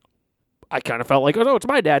like, oh, it's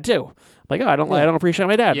my dad too. Like, oh, I don't appreciate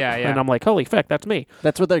my dad. Yeah. And I'm like, holy fuck, that's me.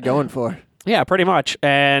 That's what they're going for. Yeah, pretty much.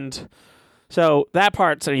 And so that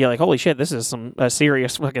part, so you're like, holy shit, this is a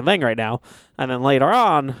serious fucking thing right now. And then later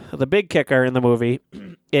on, the big kicker in the movie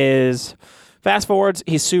is fast forwards.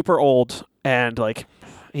 He's super old and like.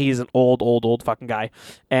 He's an old fucking guy.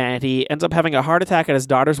 And he ends up having a heart attack at his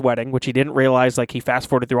daughter's wedding, which he didn't realize. Like, he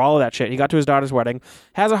fast-forwarded through all of that shit. He got to his daughter's wedding,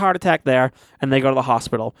 has a heart attack there, and they go to the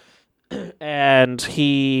hospital. And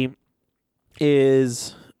his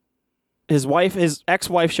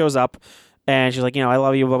ex-wife shows up, and she's like, I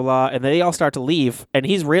love you, blah, blah, blah. And they all start to leave. And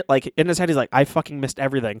he's, like, in his head, he's like, I fucking missed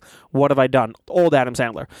everything. What have I done? Old Adam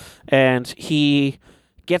Sandler. And he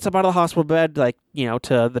gets up out of the hospital bed, like,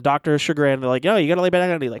 to the doctor's chagrin. They're like, you gotta lay back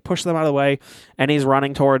down. And he like pushes them out of the way, and he's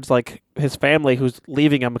running towards like his family who's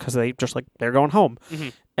leaving him because they're going home.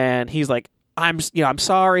 And he's like, I'm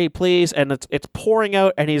sorry, please. And it's pouring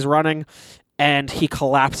out, and he's running, and he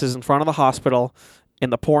collapses in front of the hospital in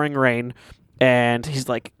the pouring rain, and he's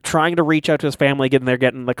like trying to reach out to his family, getting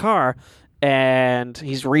in the car. And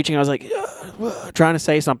he's reaching. I was like, trying to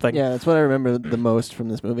say something. Yeah, that's what I remember the most from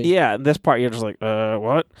this movie. Yeah, and this part you're just like,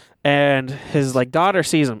 what? And his like daughter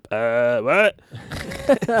sees him. What?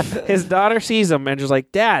 His daughter sees him and just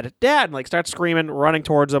like, Dad, and like starts screaming, running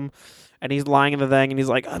towards him. And he's lying in the thing, and he's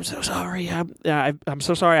like, I'm so sorry. I'm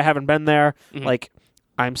so sorry I haven't been there. Like,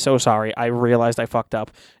 I'm so sorry. I realized I fucked up.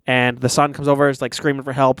 And the son comes over, is like screaming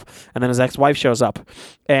for help, and then his ex-wife shows up,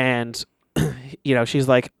 and. He's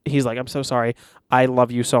like, I'm so sorry. I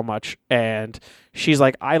love you so much. And she's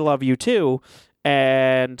like, I love you too.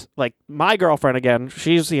 And like my girlfriend again,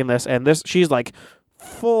 she's seeing this, and she's like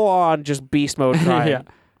full on just beast mode crying. Yeah.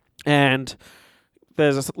 And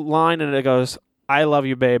there's this line, and it goes, I love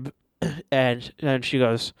you, babe. And she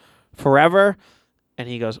goes, forever. And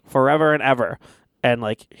he goes, forever and ever. And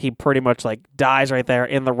like he pretty much like dies right there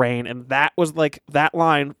in the rain. And that was like that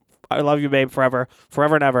line, I love you, babe, forever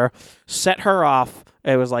and ever, set her off.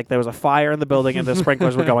 It was like there was a fire in the building and the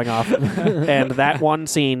sprinklers were going off. And that one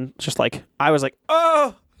scene, just like, I was like,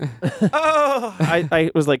 oh. I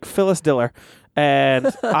was like Phyllis Diller.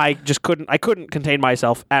 And I couldn't contain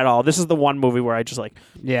myself at all. This is the one movie where I just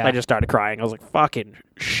started crying. I was like, fucking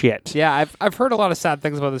shit. Yeah, I've heard a lot of sad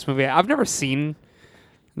things about this movie. I've never seen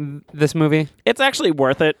this movie. It's actually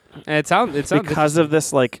worth it. It sounds because of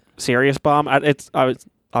this like serious bomb.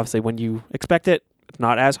 Obviously, when you expect it, it's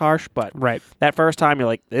not as harsh, but right. That first time, you're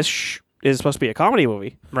like, this is supposed to be a comedy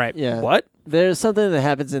movie. Right. Yeah. What? There's something that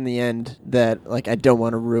happens in the end that, like, I don't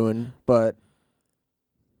want to ruin, but...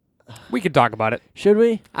 We could talk about it. Should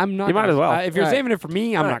we? I'm not. You might as well. If you're All saving it for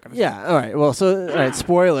me, I'm not going to. Yeah, all right. Well,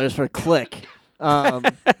 spoilers for Click.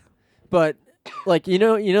 But, like, you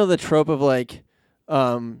know the trope of, like,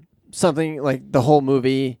 something, like, the whole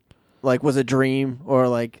movie... like was a dream, or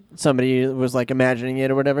like somebody was like imagining it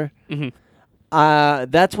or whatever.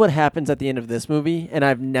 That's what happens at the end of this movie, and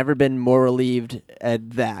I've never been more relieved at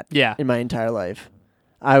that in my entire life.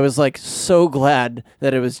 I was like so glad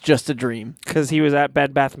that it was just a dream. Because he was at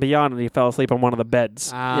Bed Bath & Beyond and he fell asleep on one of the beds.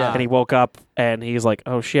 Yeah. And he woke up and he's like,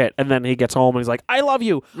 oh shit. And then he gets home and he's like, I love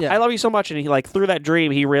you. Yeah. I love you so much. And he like through that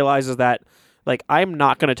dream, he realizes that like, I'm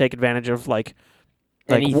not going to take advantage of like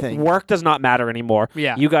anything. Work does not matter anymore.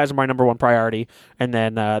 Yeah. You guys are my number one priority. And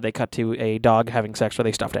then they cut to a dog having sex with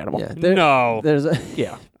a stuffed animal. Yeah. No. There's a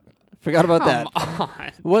Yeah. forgot about Come that.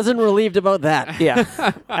 on. Wasn't relieved about that. Yeah.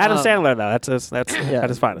 Adam Sandler though, that's at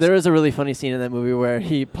his finest. There is a really funny scene in that movie where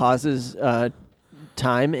he pauses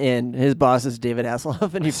time, and his boss is David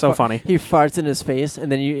Hasselhoff, and he's so funny. He farts in his face,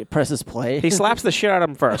 and then he presses play. He slaps the shit out of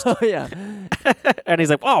him first. Oh yeah. And he's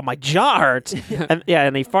like, oh, my jaw hurts.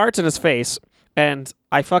 And he farts in his face. And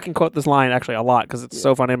I fucking quote this line actually a lot because it's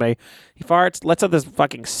so funny to me. He farts, lets out this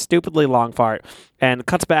fucking stupidly long fart, and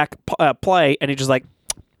cuts back, play, and he's just like,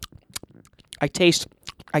 I taste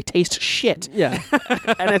shit. Yeah.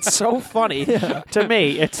 And it's so funny to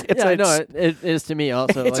me. It's it is to me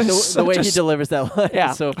also. It's Like the way such he delivers that line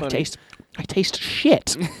yeah. is so funny. I taste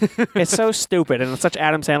shit. It's so stupid, and it's such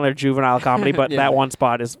Adam Sandler juvenile comedy, but that one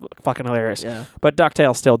spot is fucking hilarious. Yeah. But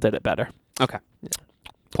DuckTales still did it better. Okay.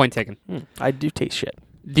 Point taken. I do taste shit.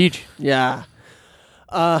 Deej. Yeah.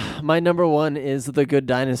 My number one is The Good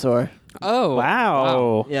Dinosaur. Oh.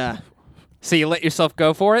 Wow. Yeah. So you let yourself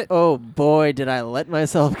go for it? Oh boy, did I let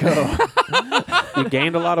myself go. You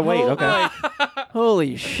gained a lot of weight. Okay.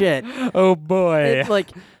 Holy shit. Oh, boy. It's like,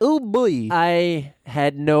 Oh boy. I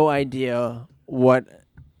had no idea what,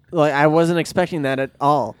 like, I wasn't expecting that at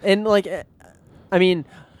all. And, like, I mean,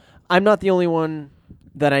 I'm not the only one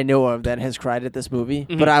that I know of that has cried at this movie,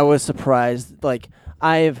 but I was surprised. Like,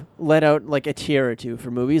 I've let out, like, a tear or two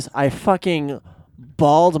for movies. I fucking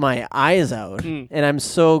bawled my eyes out, and I'm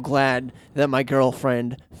so glad that my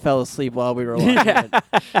girlfriend fell asleep while we were watching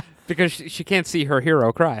it. Because she can't see her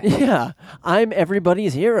hero cry. Yeah, I'm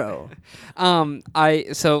everybody's hero. So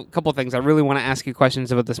a couple of things. I really want to ask you questions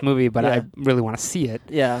about this movie, but Yeah. I really want to see it.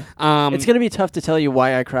 Yeah. Um, It's going to be tough to tell you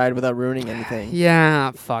why I cried without ruining anything.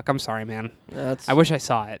 Yeah, fuck. I'm sorry, man. That's, I wish I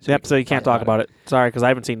saw it. Yep. So you can't talk about it. Sorry, because I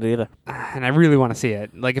haven't seen it either. And I really want to see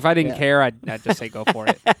it. Like, if I didn't Yeah. care, I'd just say go for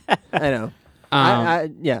it. I know.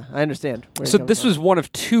 Um, Yeah, I understand. where so you're coming this from. was one of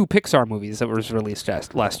 2 Pixar movies that was released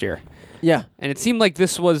last year. Yeah. And it seemed like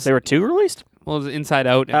this was... There were 2 released? Well, it was Inside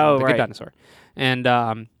Out and Oh, The Good right. Dinosaur. And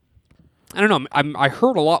I don't know. I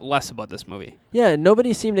heard a lot less about this movie. Yeah,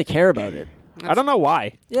 nobody seemed to care about it. I don't know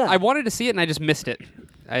why. Yeah. I wanted to see it and I just missed it.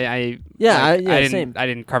 I Yeah, didn't, same. I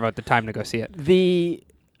didn't carve out the time to go see it. The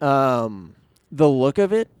look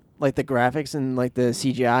of it, like the graphics and like the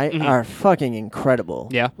CGI are fucking incredible.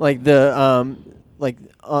 Yeah. Like the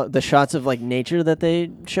shots of like nature that they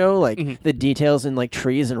show, like the details in like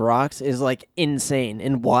trees and rocks is like insane.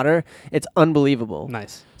 In water, it's unbelievable.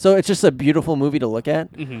 Nice. So it's just a beautiful movie to look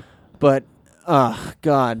at. Mm-hmm. But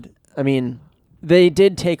God, I mean, they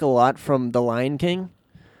did take a lot from The Lion King.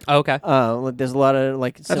 Oh, okay. Like, there's a lot of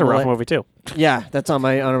like That's a rough movie too. Yeah, that's on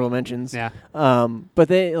my honorable mentions. Yeah. But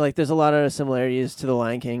they like there's a lot of similarities to The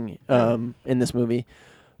Lion King in this movie.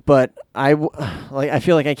 But I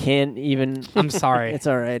feel like I can't even. I'm sorry. It's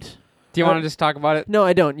all right. Do you want to just talk about it? No,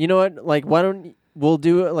 I don't. You know what? Like, why don't we'll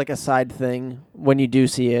do like a side thing when you do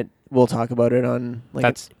see it? We'll talk about it on like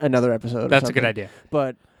That's- another episode. or That's a good something. idea.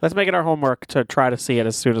 But Let's make it our homework to try to see it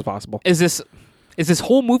as soon as possible. Is this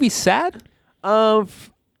whole movie sad?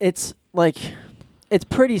 it's like it's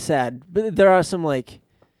pretty sad. But there are some like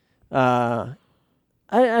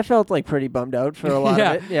I felt like pretty bummed out for a lot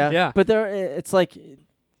Yeah, of it. Yeah. yeah. But it's like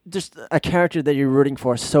just a character that you're rooting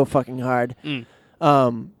for so fucking hard.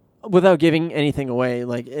 Without giving anything away,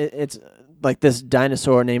 like it's like this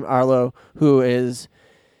dinosaur named Arlo who is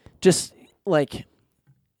just like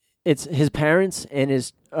it's his parents and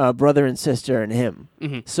his brother and sister and him.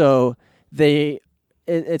 So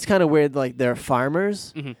it's kind of weird. Like they're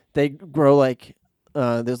farmers. They grow like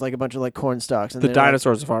there's like a bunch of like corn stalks. And The they're, like-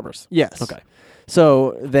 dinosaurs are farmers. Yes. Okay.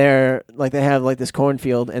 So they're like they have like this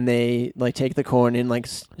cornfield and they like take the corn and like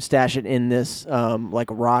stash it in this like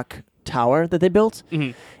rock tower that they built,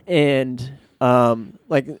 and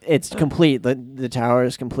like it's complete. The tower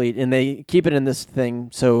is complete, and they keep it in this thing.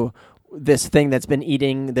 So this thing that's been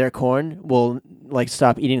eating their corn will like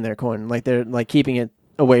stop eating their corn. Like they're like keeping it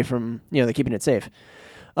away from they're keeping it safe.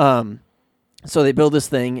 So they build this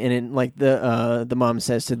thing, and it, like the mom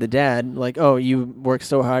says to the dad, like, "Oh, you worked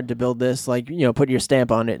so hard to build this, like put your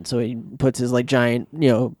stamp on it." So he puts his like giant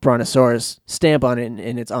brontosaurus stamp on it,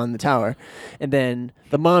 and it's on the tower. And then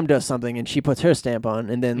the mom does something, and she puts her stamp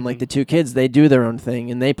on. And then like the 2 kids, they do their own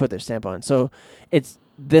thing, and they put their stamp on. So it's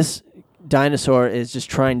this dinosaur is just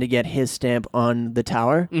trying to get his stamp on the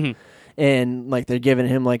tower, and like they're giving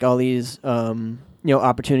him like all these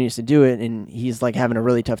opportunities to do it, and he's like having a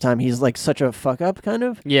really tough time. He's like such a fuck up kind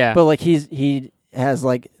of. Yeah. But like he has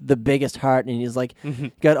like the biggest heart, and he's like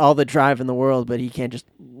got all the drive in the world, but he can't just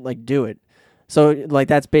like do it. So like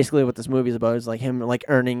that's basically what this movie is about, is like him like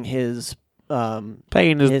earning his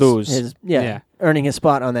Paying his dues. earning his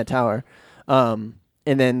spot on that tower.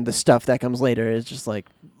 And then the stuff that comes later is just like,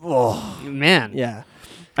 oh Man. yeah.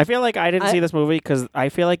 I feel like I didn't see this movie because I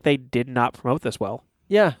feel like they did not promote this well.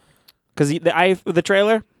 Yeah. Because the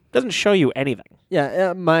trailer doesn't show you anything.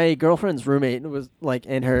 Yeah, my girlfriend's roommate was like,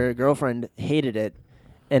 and her girlfriend hated it,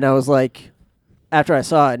 and I was like, after I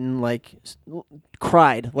saw it, and like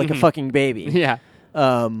cried like a fucking baby. Yeah.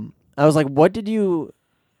 I was like, "What did you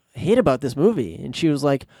hate about this movie?" And she was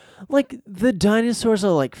like the dinosaurs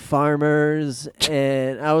are like farmers,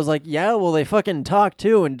 and I was like, "Yeah, well, they fucking talk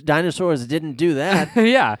too, and dinosaurs didn't do that."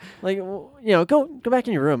 Yeah. Like, go back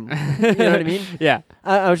in your room. You know what I mean? Yeah.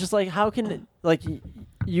 I was just like, how can like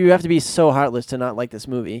you have to be so heartless to not like this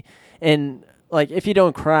movie. And like, if you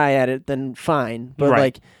don't cry at it, then fine. But Right.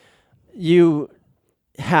 like, you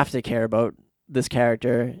have to care about this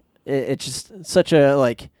character. It's just such a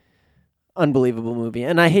like unbelievable movie,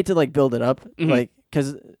 and I hate to like build it up, Mhm. like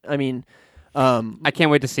because I mean, I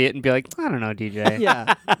can't wait to see it and be like, I don't know, DJ.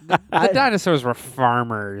 yeah, The dinosaurs were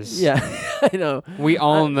farmers. yeah, I know. We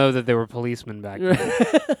all know that they were policemen back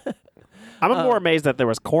then. I'm more amazed that there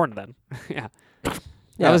was corn then. Yeah.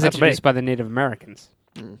 Yeah, That was that's introduced by the Native Americans.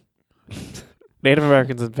 Native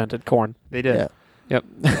Americans invented corn. They did. Yeah. Yep.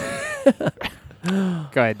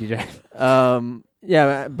 Go ahead, DJ.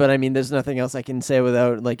 Yeah, but I mean, there's nothing else I can say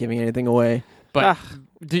without like giving anything away. But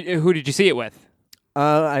who did you see it with?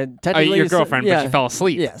 I technically Your girlfriend, yeah, but she fell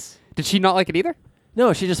asleep. Yes. Did she not like it either?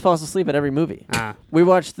 No, she just falls asleep at every movie. Ah. We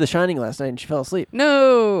watched The Shining last night, and she fell asleep.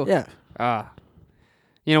 No. Yeah, Ah.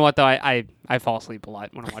 You know what though? I fall asleep a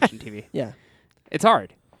lot when I'm watching TV. yeah, It's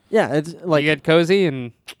hard. yeah. It's like You get cozy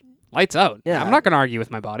and lights out. Yeah. I'm not gonna argue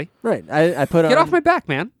with my body. right. I put Get on. off my back,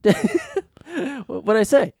 man. What'd I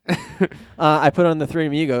say? I put on the Three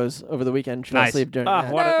Amigos over the weekend. She fell Nice. asleep during Ah,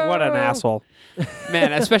 that. what an No. asshole.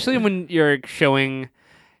 Man, especially when you're showing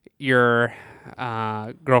your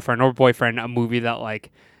girlfriend or boyfriend a movie that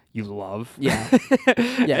like you love. Yeah.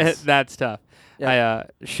 Yes. That's tough. Yeah.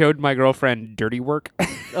 I showed my girlfriend Dirty Work.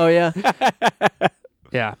 Oh yeah.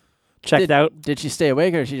 Yeah. Checked out. Did she stay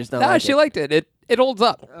awake or did she just not? No, like she it? liked it. It holds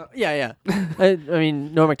up. Yeah, yeah. I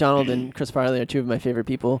mean, Norm Macdonald and Chris Farley are two of my favorite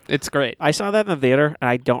people. It's great. I saw that in the theater, and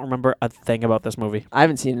I don't remember a thing about this movie. I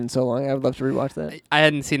haven't seen it in so long. I would love to rewatch that. I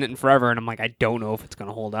hadn't seen it in forever, and I'm like, I don't know if it's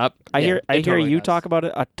gonna hold up. I Yeah, hear it hear totally you does. talk about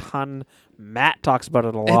it a ton. Matt talks about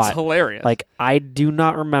it a It's lot. hilarious. Like, I do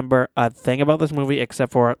not remember a thing about this movie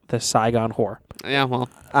except for the Saigon whore. yeah, well,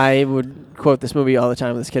 I would quote this movie all the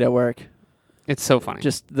time with this kid at work. it's so funny.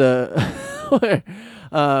 Just the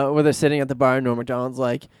where they're sitting at the bar and Norm Macdonald's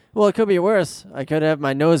like, well, it could be worse. I could have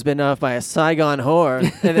my nose bitten off by a Saigon whore.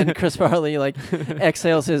 And then Chris Farley like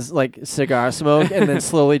exhales his like cigar smoke and then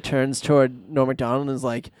slowly turns toward Norm Macdonald and is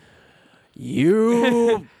like,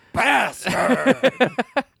 you bastard.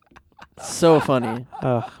 So funny.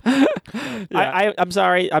 I'm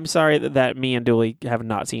sorry. I'm sorry that me and Dooley have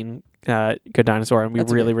not seen Good Dinosaur, and we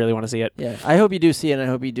That's really, okay. really want to see it. Yeah. I hope you do see it and I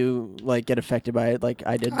hope you do like get affected by it like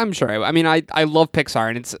I did. I'm sure. I mean, I love Pixar,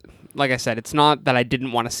 and it's like I said, it's not that I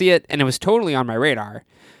didn't want to see it, and it was totally on my radar.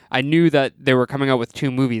 I knew that they were coming out with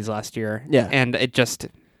 2 movies last year. Yeah. And I just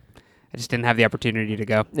didn't have the opportunity to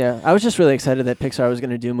go. Yeah. I was just really excited that Pixar was going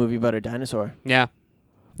to do a movie about a dinosaur. Yeah.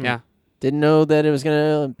 Hmm. Yeah. Didn't know that it was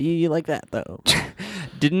going to be like that though.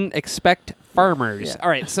 Didn't expect farmers. Yeah. All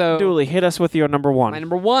right, so Dooley, hit us with your number one. my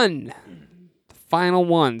number 1. The final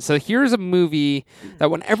one. So here's a movie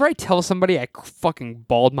that whenever I tell somebody I fucking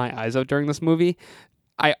bawled my eyes out during this movie,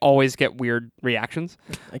 I always get weird reactions.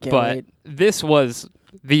 I can't But wait. this was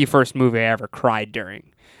the first movie I ever cried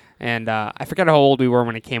during. And I forget how old we were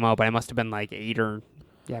when it came out, but I must have been like 8 or,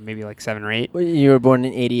 maybe like 7 or 8. Well, you were born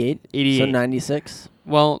in 88? 88. So 96?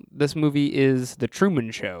 Well, this movie is The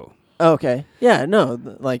Truman Show. Oh, okay. Yeah, no,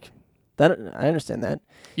 like, that. I understand that.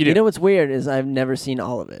 You do? You know what's weird is I've never seen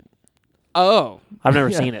all of it. Oh. I've never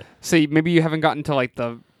Yeah. seen it. See, maybe you haven't gotten to like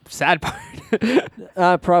the sad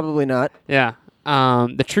part. Probably not. Yeah.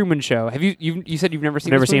 The Truman Show. Have you said you've never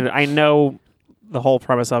seen Never this seen movie? it. I know the whole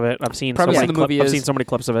premise of it. I've seen Premise so of many the movie I've is- seen so many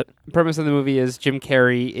clips of it. The premise of the movie is Jim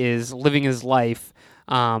Carrey is living his life,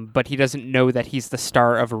 but he doesn't know that he's the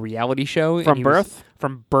star of a reality show. and From he was- birth?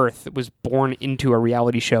 From birth, was born into a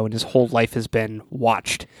reality show, and his whole life has been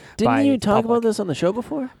watched. Didn't by you the talk public. about this on the show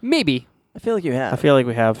before? Maybe. I feel like you have. I feel like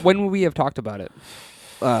we have. When would we have talked about it?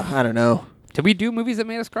 I don't know. Did we do movies that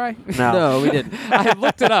made us cry? No. No, we didn't. I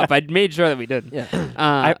looked it up. I made sure that we did.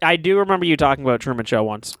 Yeah. I do remember you talking about Truman Show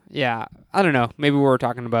once. Yeah, I don't know. Maybe we were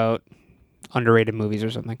talking about underrated movies or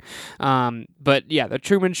something. But yeah, The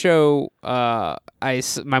Truman Show.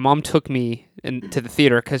 My mom took me to the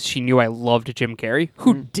theater because she knew I loved Jim Carrey.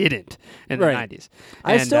 Who didn't in the Right. 90s?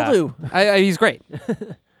 I still do. He's great.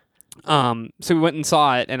 So we went and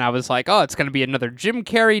saw it, and I was like, "Oh, it's going to be another Jim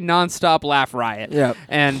Carrey nonstop laugh riot." Yeah.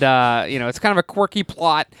 And it's kind of a quirky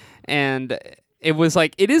plot, and it was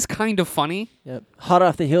like it is kind of funny. Yep. Hot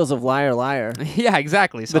off the heels of Liar Liar. Yeah,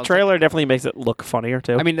 exactly. So The trailer definitely makes it look funnier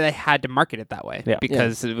too. I mean, they had to market it that way Yeah.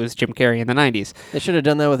 because it was Jim Carrey in the 90s. They should have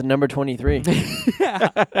done that with number 23.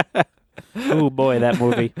 oh boy, that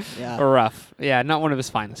movie. Yeah. Rough. Yeah, not one of his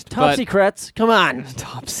finest. Top but Secrets. Come on.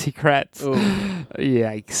 Top Secrets. Ooh.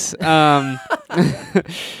 Yikes.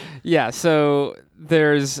 Yeah, so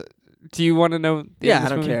there's... Do you want to know the end Yeah, of I this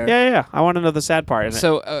don't movie? care. Yeah. I want to know the sad part in it.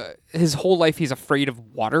 So his whole life he's afraid of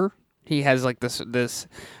water. He has like this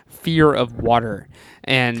fear of water,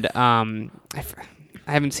 and I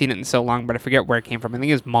haven't seen it in so long, but I forget where it came from. I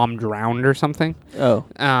think his mom drowned or something. Oh.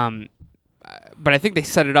 But I think they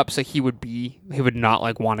set it up so he would not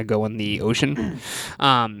like want to go in the ocean.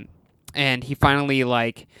 And he finally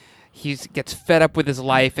like he gets fed up with his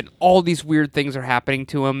life, and all these weird things are happening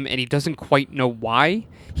to him, and he doesn't quite know why.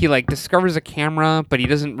 He like discovers a camera, but he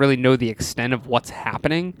doesn't really know the extent of what's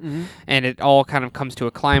happening. And it all kind of comes to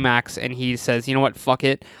a climax, and he says, "You know what? Fuck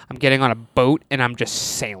it. I'm getting on a boat and I'm just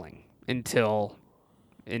sailing until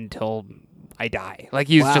I die." Like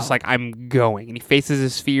he's just like, I'm going, and he faces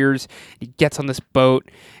his fears. He gets on this boat,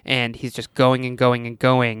 and he's just going and going and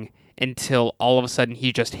going until all of a sudden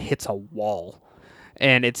he just hits a wall,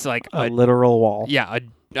 and it's like A literal wall. yeah,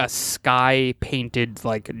 a sky painted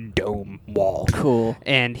like dome wall. Cool.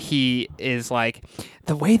 And he is like,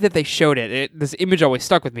 the way that they showed this image always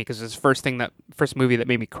stuck with me because it's the first movie that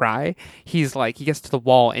made me cry. He's like, he gets to the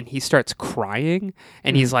wall and he starts crying,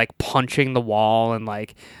 and he's like punching the wall and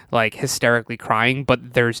like hysterically crying,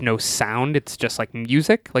 but there's no sound. It's just like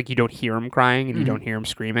music. Like you don't hear him crying and you don't hear him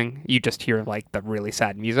screaming. You just hear like the really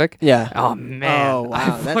sad music. Yeah. Oh man. Oh, wow.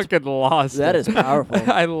 I fucking lost it. That is powerful.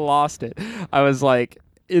 I lost it. I was like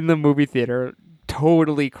in the movie theater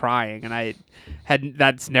totally crying, and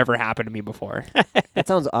that's never happened to me before. That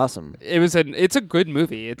sounds awesome. It's a good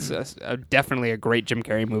movie. It's definitely a great Jim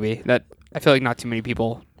Carrey movie that I feel like not too many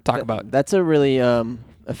people talk about. That's a really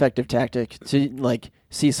effective tactic to like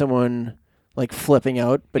see someone like flipping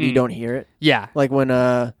out, but you don't hear it. Yeah. Like when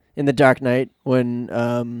in The Dark Knight,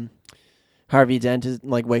 when Harvey Dent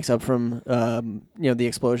wakes up from the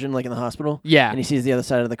explosion like in the hospital. Yeah. And he sees the other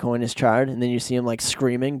side of the coin is charred, and then you see him like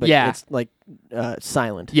screaming, but Yeah. it's like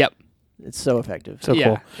silent. Yep. It's so effective. So yeah.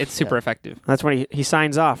 cool. It's super effective. That's when he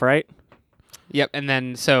signs off, right? Yep. And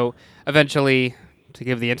then so eventually, to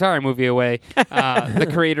give the entire movie away, the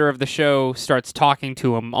creator of the show starts talking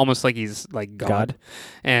to him almost like he's like God.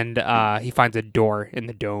 And he finds a door in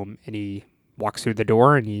the dome, and he walks through the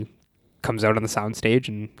door, and he comes out on the soundstage,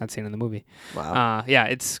 and that's the end of the movie. Wow. Yeah,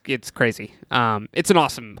 it's crazy. It's an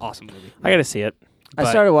awesome movie. I got to see it. I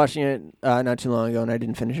started watching it not too long ago, and I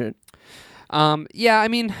didn't finish it. Yeah, I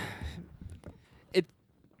mean,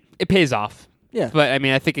 it pays off. Yeah. But I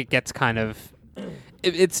mean, I think it gets kind of.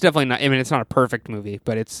 It's definitely not. I mean, it's not a perfect movie,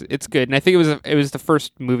 but it's good. And I think it was the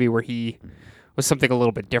first movie where he was something a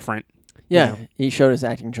little bit different. Yeah, you know? he showed his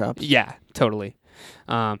acting chops. Yeah, totally.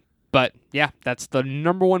 But yeah, that's the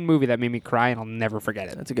number one movie that made me cry, and I'll never forget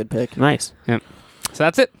it. That's a good pick. Nice. So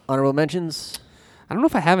that's it. Honorable mentions. I don't know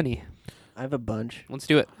if I have any. I have a bunch. Let's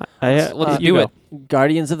do it. Let's do it.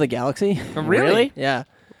 Guardians of the Galaxy. Really? Yeah.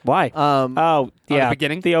 Why? Oh, yeah. The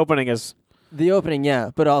beginning? The opening is. The opening,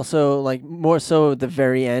 yeah, but also like more so at the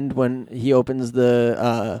very end when he opens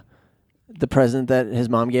the present that his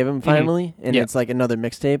mom gave him finally, and Yeah. it's like another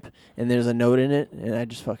mixtape, and there's a note in it, and I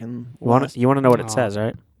just fucking You want to know what it Aw. says,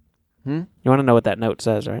 right? Hmm? You want to know what that note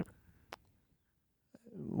says, right?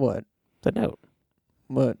 What? The note.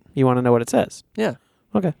 What? You want to know what it says? Yeah.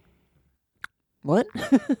 Okay. What?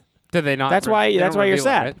 Did they not? That's why. they That's don't why you're reveal it,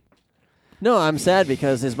 sad. right? No, I'm sad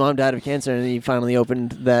because his mom died of cancer, and he finally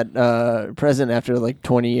opened that present after like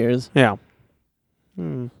 20 years. Yeah.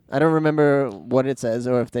 I don't remember what it says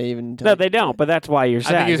or if they even. No, they don't. But that's why you're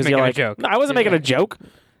sad. think he was 'cause making you're a like, joke. No, I wasn't making a joke.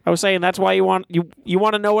 I was saying that's why you want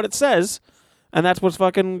to know what it says, and that's what's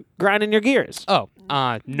fucking grinding your gears. Oh,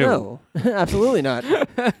 no. No, absolutely not.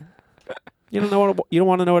 You don't know you don't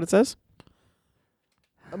want to know what it says.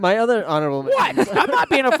 My other honorable. What? I'm not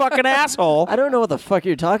being a fucking asshole. I don't know what the fuck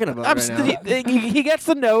you're talking about right now. He gets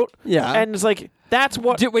the note, Yeah. and it's like that's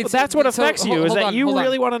what Wait, that's so- what so affects you hold is that on, you hold on.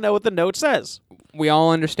 really want to know what the note says. We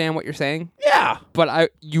all understand what you're saying, Yeah.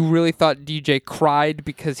 but you really thought DJ cried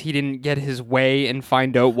because he didn't get his way and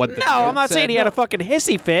find out what the No, note I'm not saying said? he had a fucking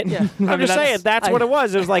hissy fit. I'm mean, just saying that's what it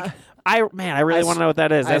was. It was like I really want to know what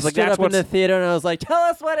that is. I That's like stood that's up in what the theater and I was like, "Tell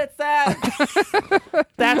us what it says."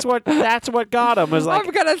 that's what got him. Was like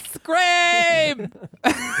I'm gonna scream.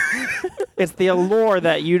 it's the allure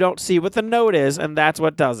that you don't see what the note is, and that's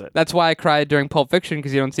what does it. That's why I cried during Pulp Fiction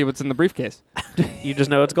because you don't see what's in the briefcase. You just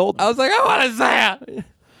know it's gold. I was like, I want to say it.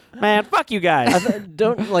 Man, fuck you guys.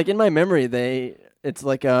 Don't like in my memory it's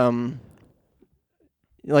like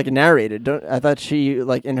narrated. I thought she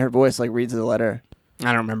like in her voice like reads the letter. I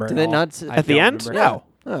don't remember. Did at they all. not I At the don't end? remember. No.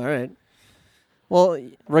 Oh, all right. Well,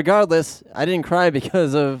 regardless, I didn't cry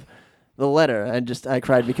because of the letter. I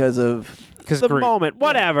cried because of Because the Groot. moment.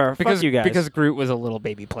 Whatever. Because fuck you guys. Because Groot was a little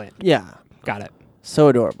baby plant. yeah, Got it. so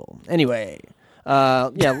adorable. Anyway, yeah,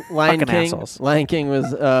 Lion Fucking King. assholes. Lion King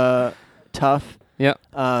was tough. Yep.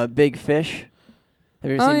 Big Fish. Have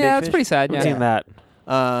you ever Oh seen Big yeah, Fish? that's pretty sad. I've Yeah. seen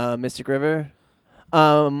that. Mystic River,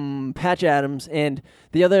 Patch Adams, and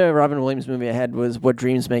the other Robin Williams movie I had was What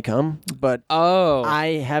Dreams May Come, but Oh.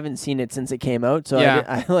 I haven't seen it since it came out, so Yeah.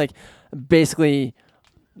 I like basically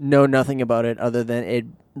know nothing about it other than it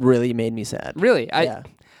really made me sad. Really? Yeah.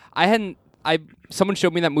 I hadn't. Someone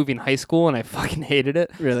showed me that movie in high school, and I fucking hated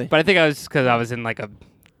it. Really? But I think I was because I was in like a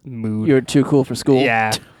mood. You were too cool for school.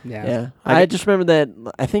 Yeah. Yeah. I I just remember that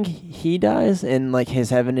I think he dies and like his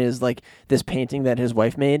heaven is like this painting that his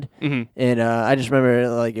wife made. Mhm. And I just remember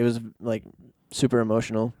like it was like super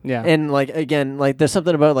emotional. Yeah. And like again, like there's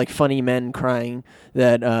something about like funny men crying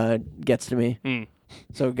that gets to me. Mm.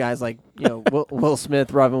 So guys like, Will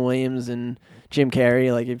Smith, Robin Williams and Jim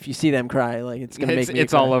Carrey, like if you see them cry, like it's gonna make me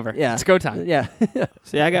It's cry. all over. Yeah. It's go time. Yeah.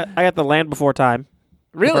 See, I got The Land Before Time.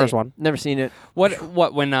 Really? The first one. Never seen it. What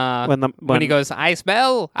when When he goes, I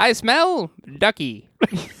smell ducky.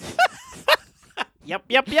 Yep.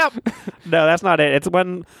 No, that's not it. That's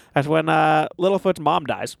when Littlefoot's mom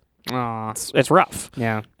dies. Aw. It's rough.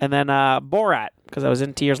 Yeah. And then Borat, because I was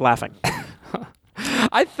in tears laughing.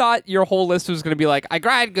 I thought your whole list was going to be like, I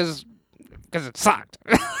cried because it sucked.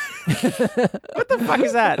 What the fuck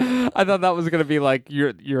is that? I thought that was going to be like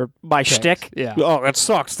your My picks. shtick? Yeah. Oh, that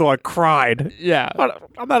sucks. So I cried. Yeah.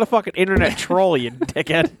 I'm not a fucking internet troll, you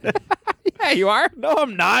dickhead. Yeah, you are. No,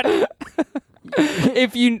 I'm not.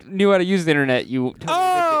 If you knew how to use the internet, you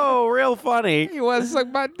Oh, real funny. you want to suck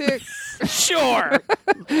my dick. Sure.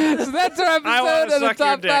 So that's our I wanna episode of the suck your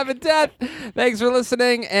Top dick. 5 of Death. Thanks for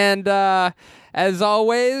listening, and as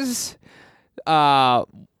always, have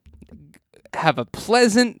a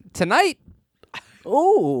pleasant tonight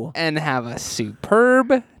Ooh. and have a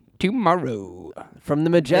superb tomorrow. From the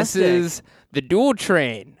Majestic. This is the Dual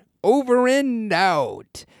Train, over and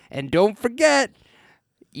out. And don't forget,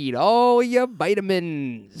 eat all your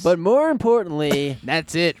vitamins. But more importantly,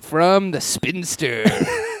 That's it from the spinster,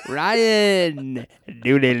 Ryan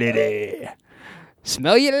Doolittle.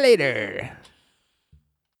 Smell you later.